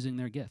while using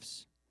their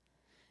gifts.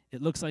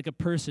 It looks like a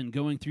person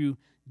going through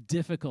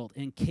difficult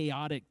and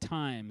chaotic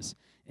times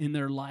in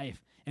their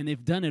life, and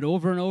they've done it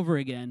over and over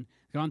again,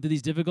 gone through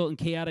these difficult and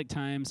chaotic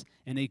times,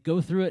 and they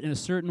go through it in a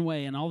certain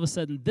way, and all of a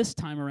sudden, this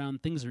time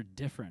around, things are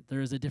different.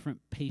 There is a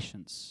different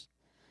patience.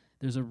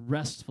 There's a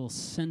restful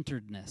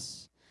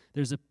centeredness.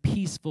 There's a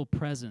peaceful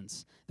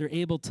presence. They're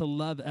able to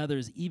love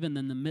others even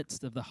in the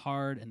midst of the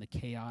hard and the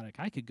chaotic.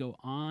 I could go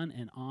on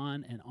and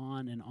on and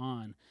on and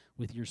on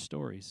with your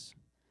stories.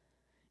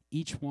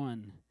 Each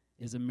one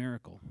is a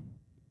miracle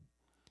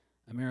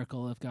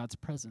of God's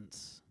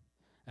presence,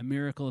 a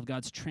miracle of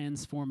God's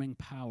transforming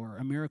power,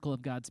 a miracle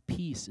of God's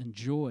peace and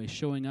joy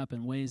showing up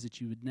in ways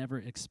that you would never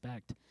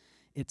expect.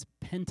 It's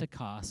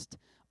Pentecost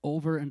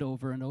over and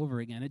over and over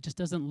again. It just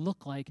doesn't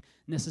look like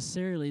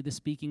necessarily the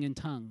speaking in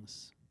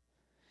tongues.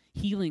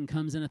 Healing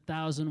comes in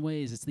 1,000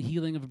 ways. It's the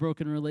healing of a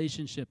broken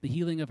relationship, the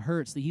healing of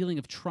hurts, the healing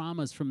of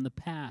traumas from the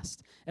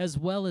past, as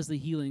well as the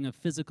healing of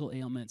physical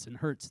ailments and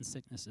hurts and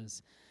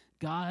sicknesses.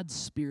 God's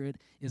Spirit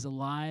is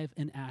alive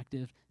and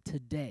active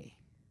today.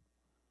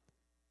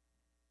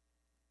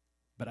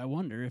 But I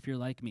wonder if you're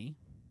like me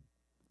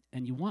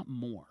and you want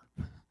more.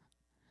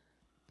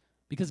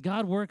 Because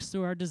God works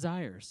through our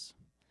desires,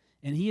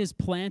 and He is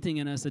planting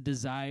in us a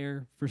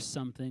desire for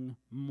something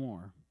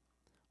more.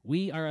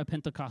 We are a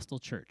Pentecostal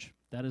church.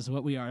 That is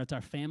what we are. That's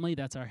our family.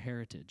 That's our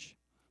heritage.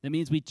 That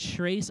means we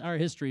trace our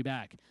history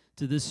back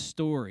to this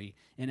story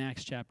in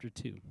Acts chapter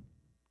 2.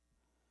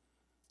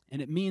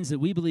 And it means that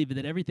we believe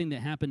that everything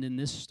that happened in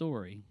this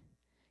story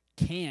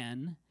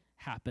can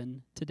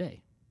happen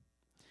today.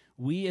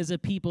 We as a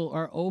people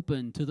are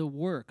open to the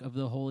work of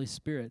the Holy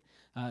Spirit.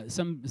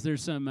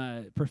 There's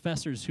some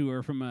professors who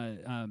are from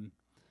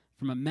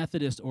a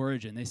Methodist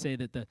origin. They say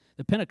that the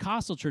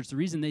Pentecostal church, the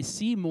reason they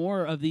see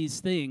more of these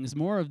things,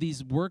 more of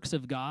these works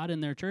of God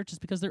in their church is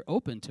because they're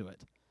open to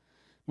it.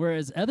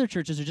 Whereas other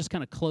churches are just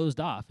kind of closed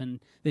off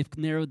and they've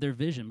narrowed their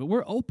vision. But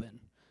we're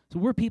open. So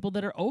we're people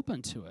that are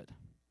open to it.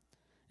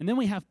 And then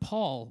we have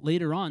Paul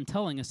later on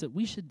telling us that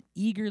we should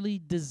eagerly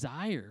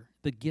desire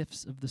the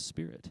gifts of the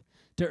Spirit,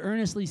 to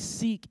earnestly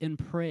seek and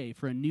pray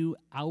for a new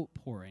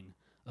outpouring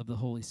of the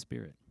Holy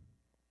Spirit.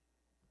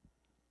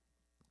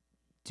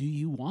 Do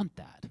you want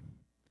that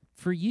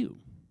for you?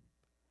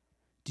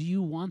 Do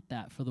you want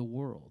that for the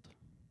world?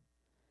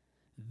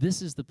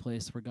 This is the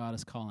place where God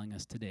is calling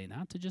us today,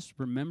 not to just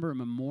remember and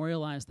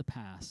memorialize the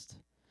past,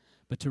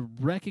 but to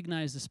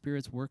recognize the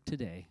Spirit's work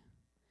today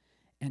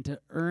and to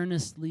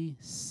earnestly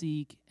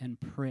seek and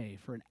pray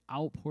for an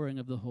outpouring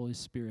of the Holy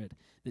Spirit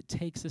that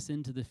takes us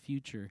into the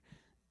future,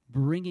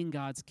 bringing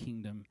God's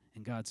kingdom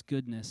and God's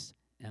goodness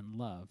and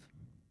love.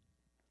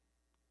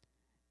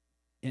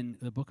 In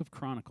the book of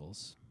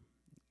Chronicles,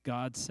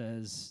 God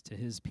says to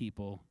his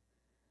people,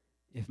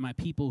 if my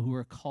people who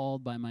are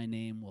called by my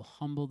name will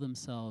humble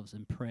themselves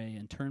and pray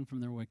and turn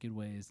from their wicked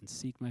ways and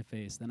seek my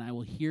face, then I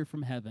will hear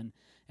from heaven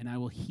and I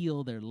will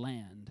heal their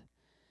land.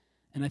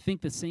 And I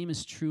think the same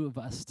is true of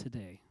us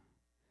today.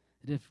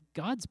 That if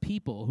God's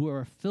people who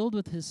are filled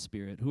with his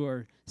Spirit, who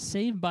are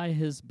saved by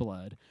his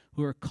blood,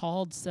 who are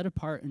called, set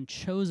apart, and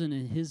chosen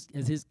in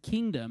as his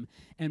kingdom,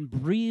 and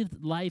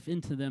breathed life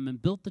into them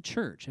and built the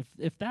church,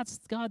 if that's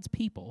God's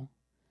people,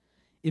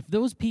 if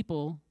those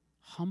people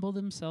humble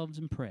themselves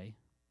and pray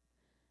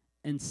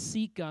and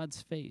seek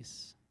God's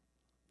face,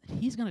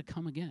 he's going to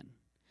come again.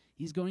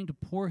 He's going to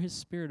pour his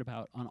Spirit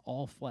out on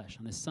all flesh,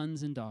 on his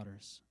sons and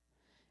daughters.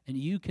 And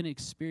you can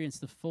experience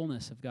the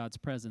fullness of God's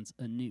presence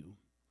anew.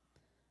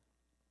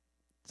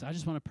 So I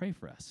just want to pray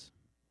for us,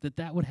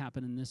 that would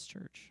happen in this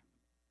church,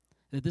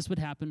 that this would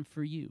happen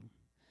for you,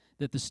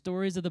 that the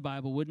stories of the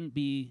Bible wouldn't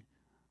be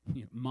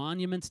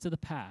monuments to the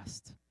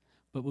past,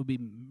 but would be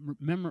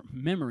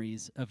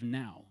memories of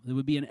now. There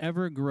would be an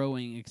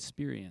ever-growing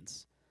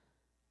experience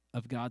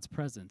of God's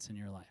presence in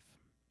your life.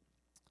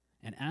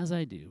 And as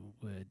I do,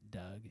 would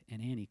Doug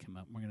and Annie come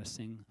up, and we're going to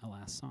sing a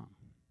last song.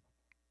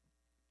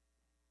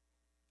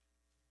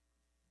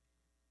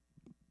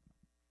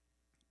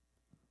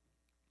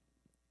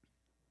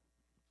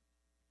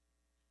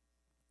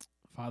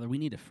 Father, we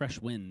need a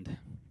fresh wind.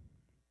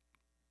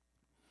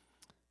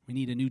 We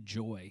need a new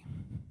joy.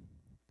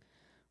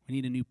 We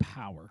need a new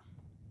power.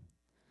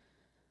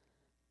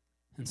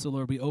 And so,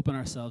 Lord, we open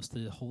ourselves to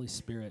the Holy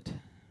Spirit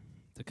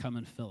to come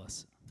and fill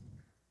us.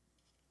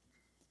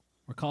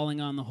 We're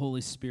calling on the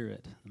Holy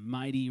Spirit, the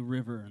mighty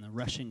river and the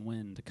rushing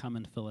wind, to come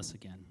and fill us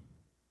again.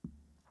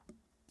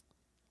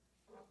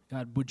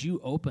 God, would you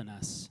open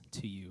us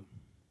to you?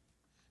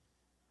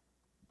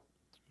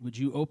 Would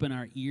you open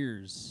our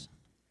ears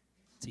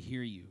to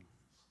hear you?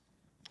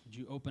 Would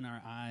you open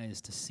our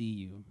eyes to see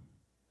you?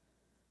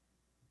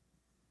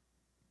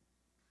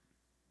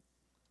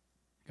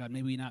 God,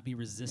 may we not be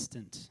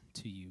resistant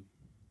to you,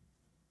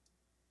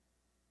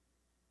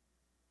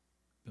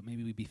 but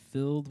maybe we be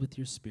filled with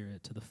your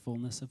Spirit to the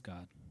fullness of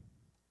God.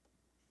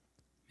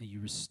 May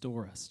you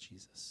restore us,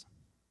 Jesus.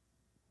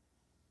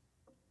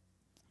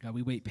 God,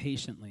 we wait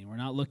patiently. We're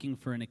not looking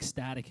for an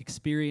ecstatic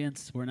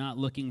experience. We're not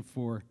looking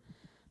for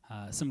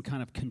some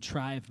kind of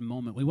contrived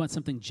moment. We want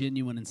something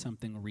genuine and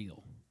something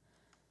real.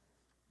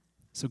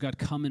 So God,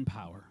 come in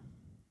power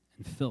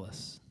and fill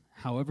us,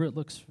 however it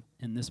looks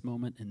in this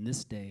moment, in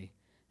this day,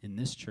 in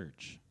this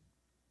church.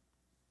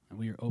 And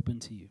we are open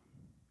to you.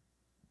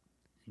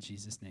 In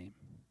Jesus' name,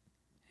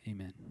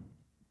 amen.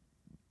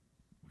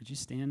 Would you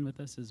stand with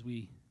us as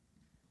we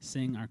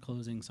sing our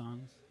closing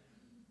songs?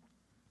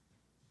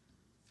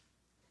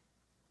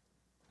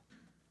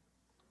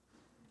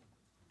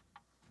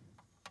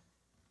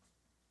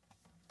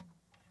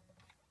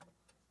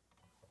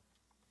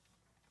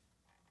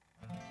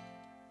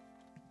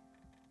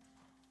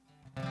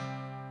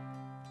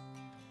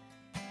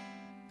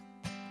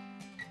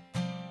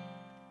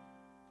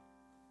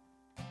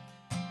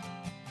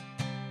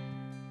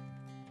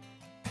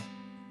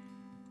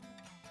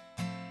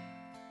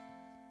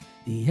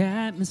 The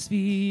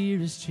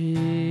atmosphere is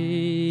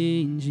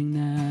changing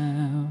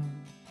now,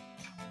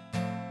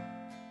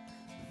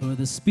 for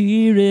the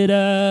Spirit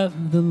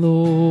of the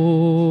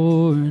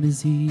Lord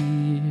is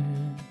here.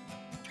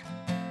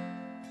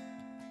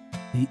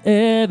 The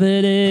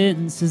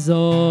evidence is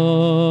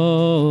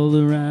all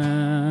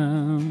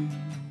around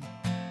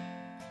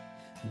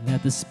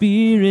that the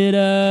Spirit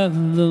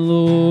of the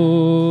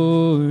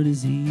Lord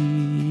is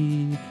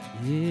here.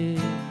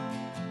 Yeah.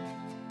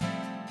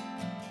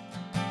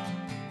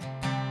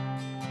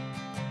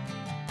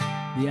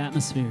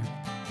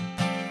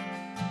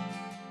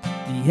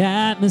 The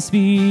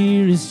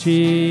atmosphere is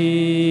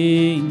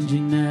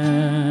changing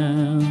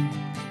now,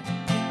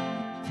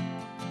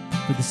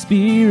 for the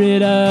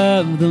Spirit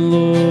of the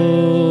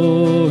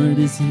Lord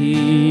is here.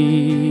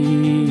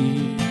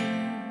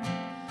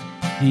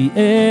 The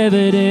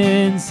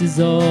evidence is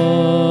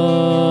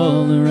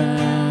all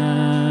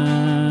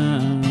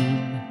around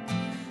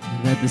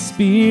that the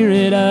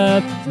Spirit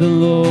of the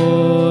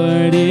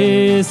Lord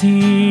is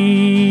here.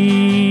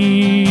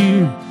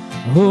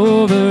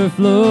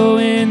 Overflow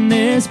in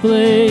this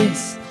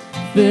place.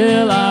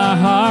 Fill our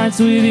hearts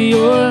with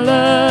your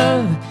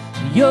love.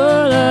 Your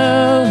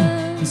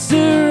love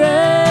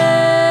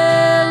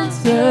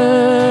surrounds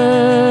us.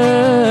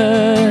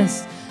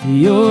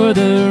 You're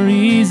the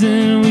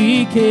reason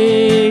we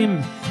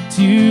came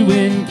to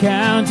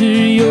encounter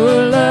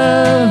your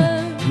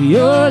love.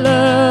 Your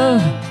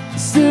love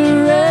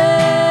surrounds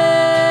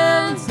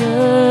us.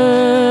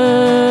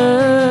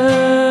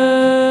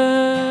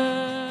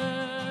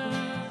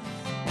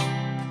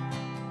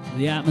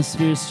 The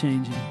atmosphere is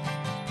changing.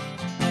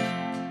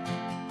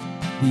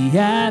 The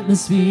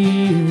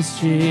atmosphere is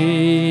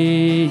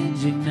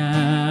changing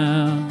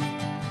now.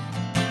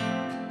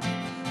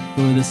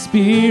 For the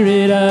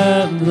Spirit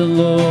of the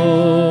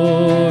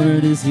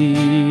Lord is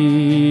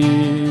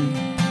here.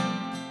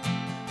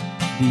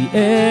 The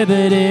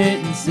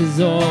evidence is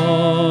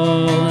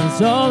all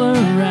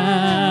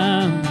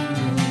around.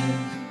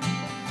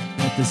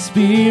 That the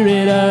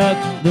Spirit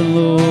of the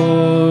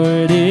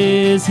Lord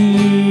is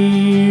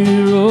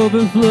here.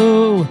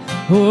 Overflow,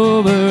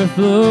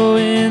 overflow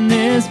in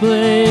this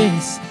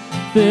place.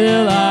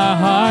 Fill our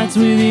hearts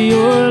with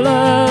your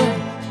love.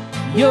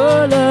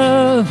 Your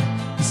love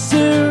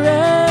surrounds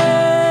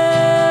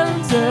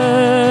us.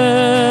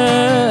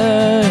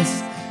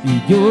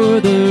 You're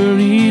the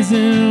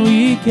reason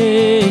we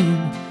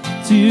came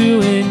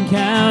to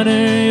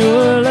encounter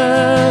your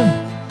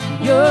love.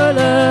 Your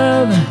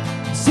love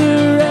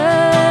surrounds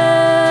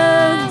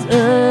us.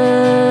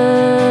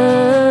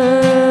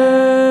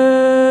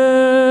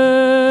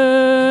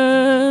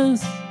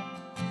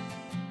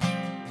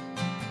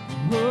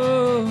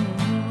 Oh,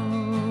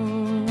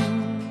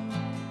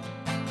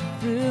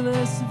 fill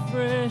us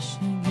afresh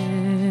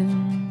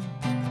again.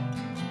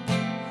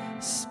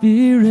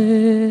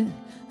 Spirit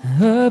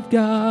of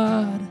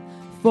God,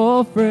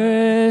 fall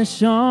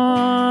fresh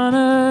on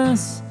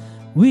us.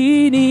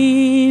 We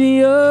need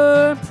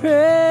your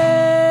presence.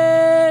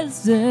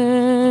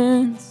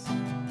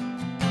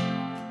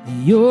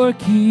 Your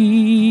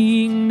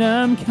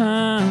kingdom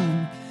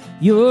come,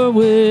 your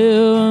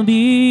will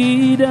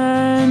be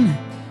done,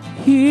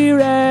 here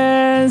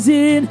as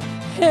in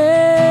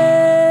heaven.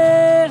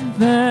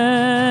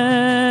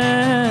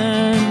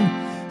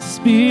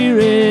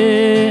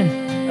 Spirit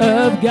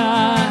of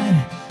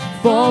God,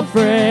 fall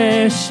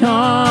fresh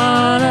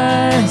on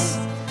us.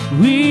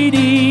 We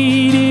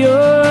need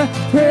your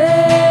presence.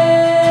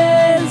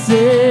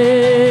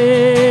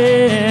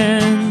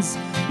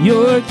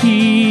 Your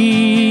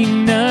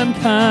kingdom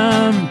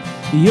come,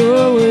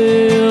 your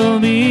will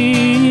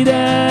be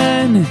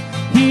done,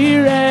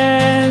 here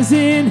as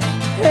in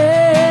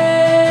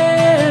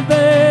heaven.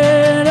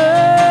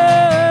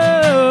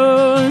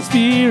 Oh,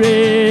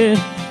 Spirit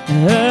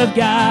of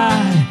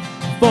God,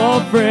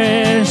 fall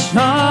fresh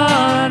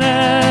on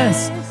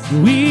us.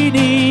 We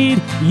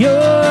need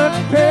your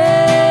presence.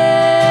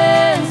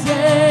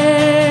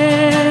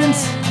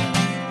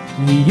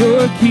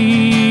 Your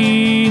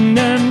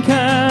kingdom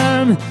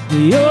come,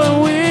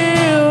 your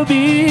will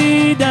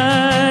be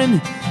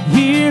done,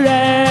 here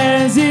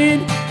as in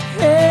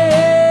heaven.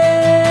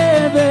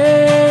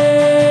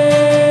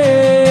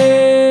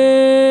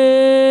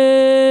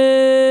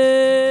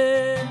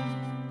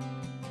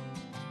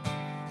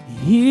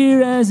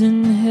 Here as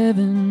in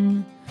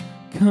heaven,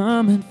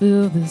 come and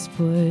fill this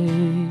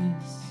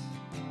place.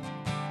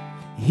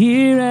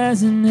 Here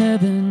as in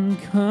heaven,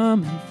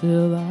 come and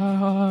fill our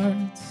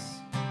hearts.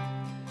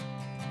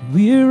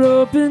 We're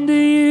open to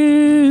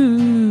you.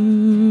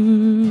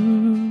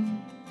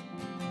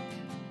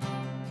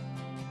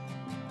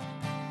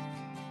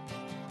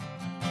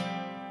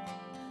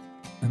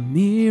 A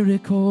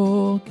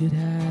miracle could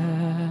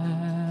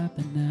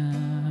happen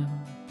now.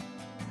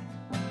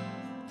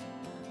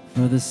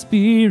 For the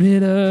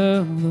Spirit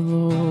of the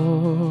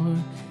Lord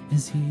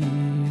is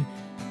here.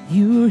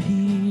 You're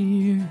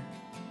here.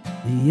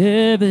 The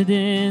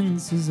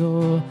evidence is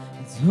all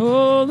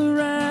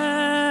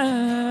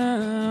around.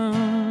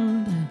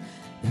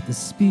 That the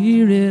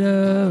Spirit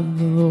of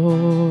the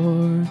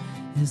Lord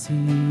is here.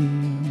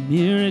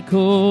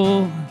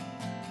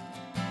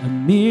 A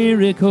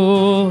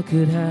miracle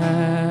could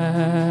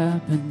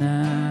happen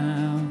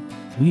now.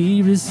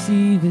 We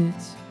receive it.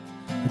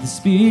 For the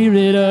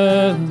Spirit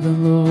of the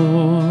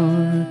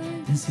Lord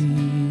is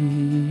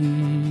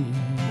here.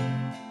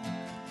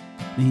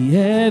 The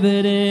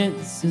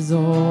evidence is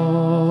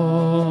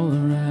all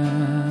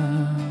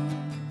around.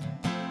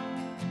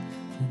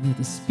 And that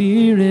the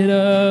Spirit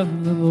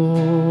of the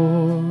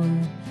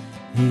Lord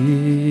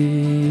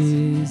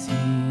is here.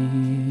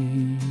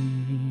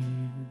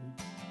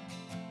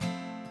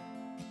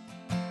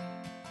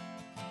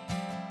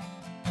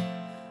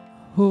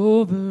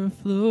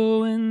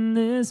 Overflow in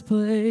this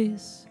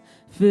place.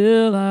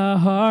 Fill our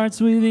hearts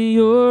with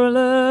your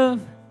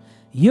love.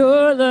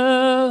 Your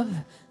love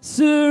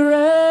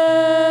surrounds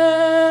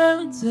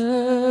us.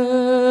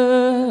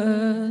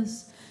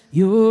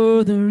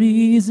 You're the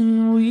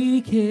reason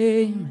we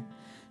came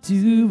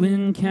to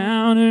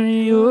encounter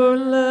your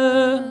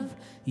love.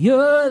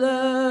 Your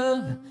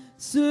love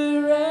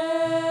surrounds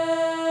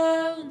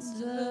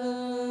us.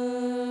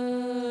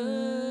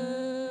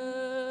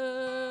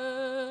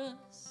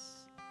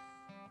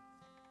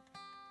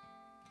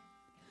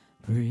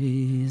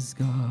 Praise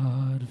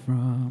God,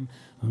 from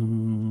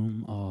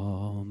whom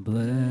all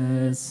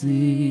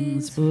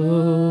blessings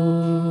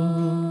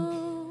flow.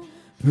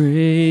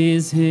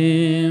 Praise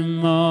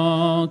Him,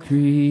 all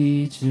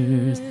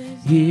creatures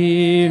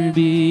here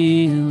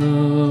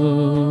below.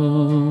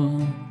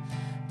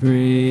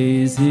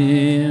 Praise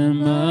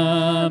Him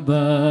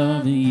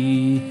above,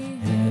 ye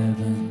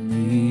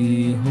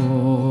heavenly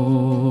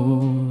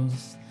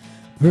hosts.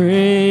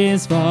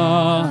 Praise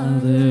Father,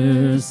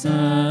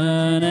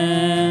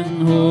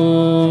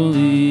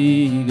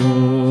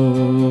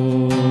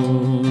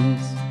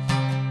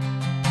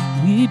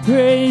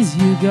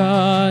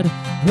 God,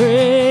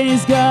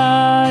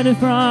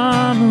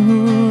 from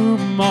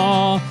whom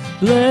all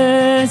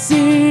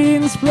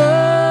blessings flow.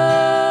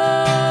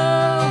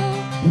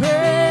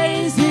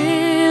 Praise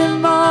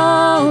Him,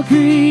 all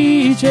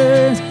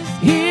creatures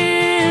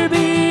here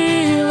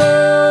below.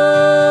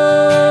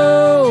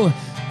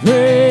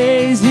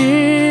 Praise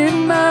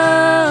Him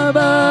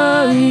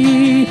above,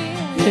 ye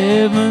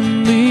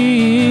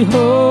heavenly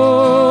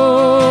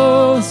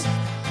hosts.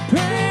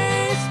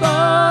 Praise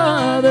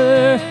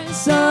Father,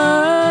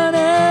 Son,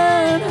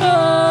 and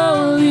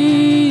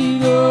Holy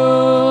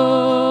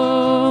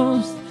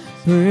Ghost.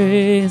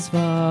 Praise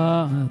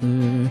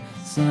Father,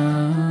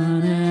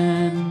 Son,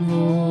 and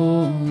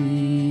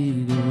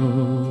Holy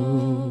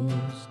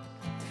Ghost.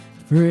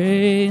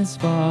 Praise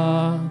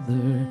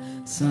Father,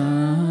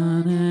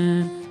 Son,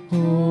 and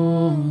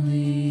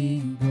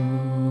Holy Ghost.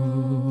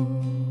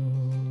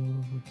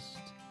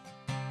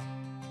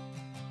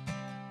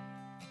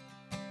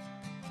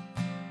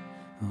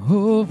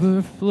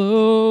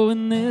 Overflow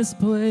in this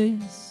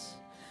place.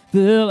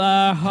 Fill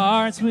our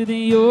hearts with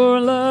your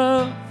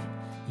love.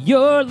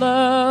 Your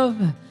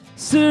love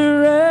surrounds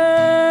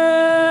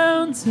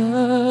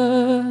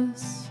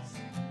us.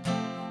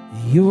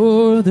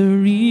 You're the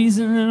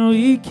reason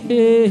we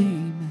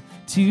came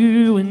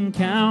to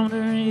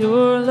encounter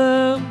your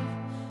love.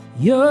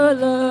 Your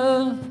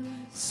love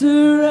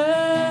surrounds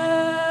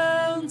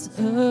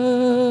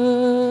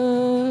us.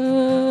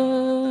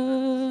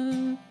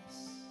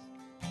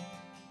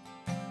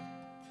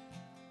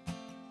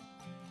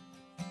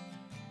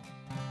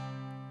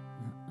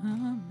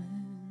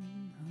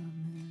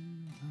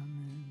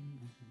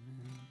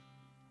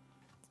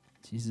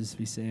 Jesus,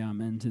 we say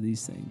amen to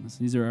these things.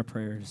 These are our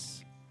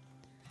prayers.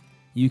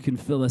 You can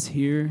fill us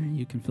here.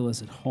 You can fill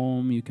us at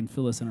home. You can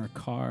fill us in our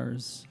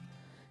cars.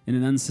 In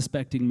an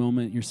unsuspecting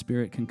moment, your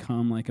Spirit can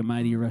come like a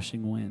mighty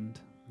rushing wind.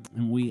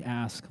 And we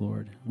ask,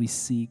 Lord, we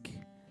seek,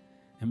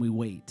 and we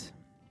wait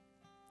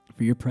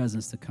for your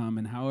presence to come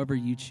in however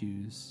you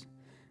choose,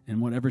 in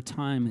whatever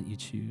time that you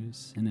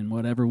choose, and in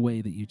whatever way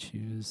that you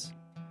choose.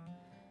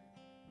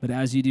 But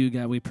as you do,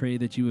 God, we pray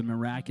that you would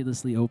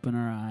miraculously open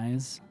our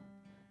eyes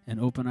and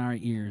open our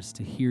ears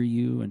to hear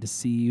you and to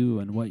see you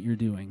and what you're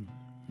doing.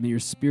 May your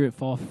Spirit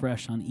fall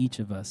fresh on each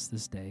of us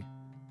this day.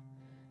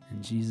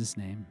 In Jesus'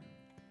 name,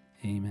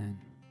 amen.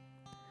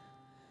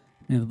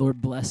 May the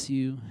Lord bless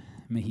you.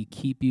 May he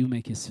keep you.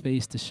 Make his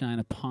face to shine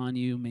upon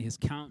you. May his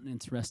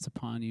countenance rest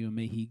upon you. And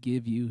may he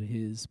give you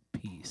his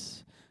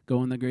peace.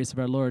 Go in the grace of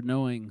our Lord,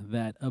 knowing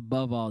that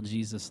above all,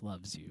 Jesus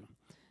loves you.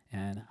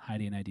 And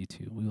Heidi and I do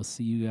too. We will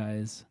see you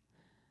guys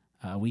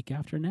a week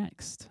after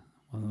next.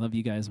 Well, I love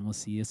you guys, and we'll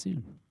see you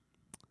soon.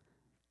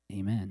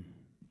 Amen.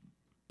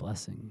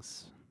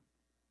 Blessings.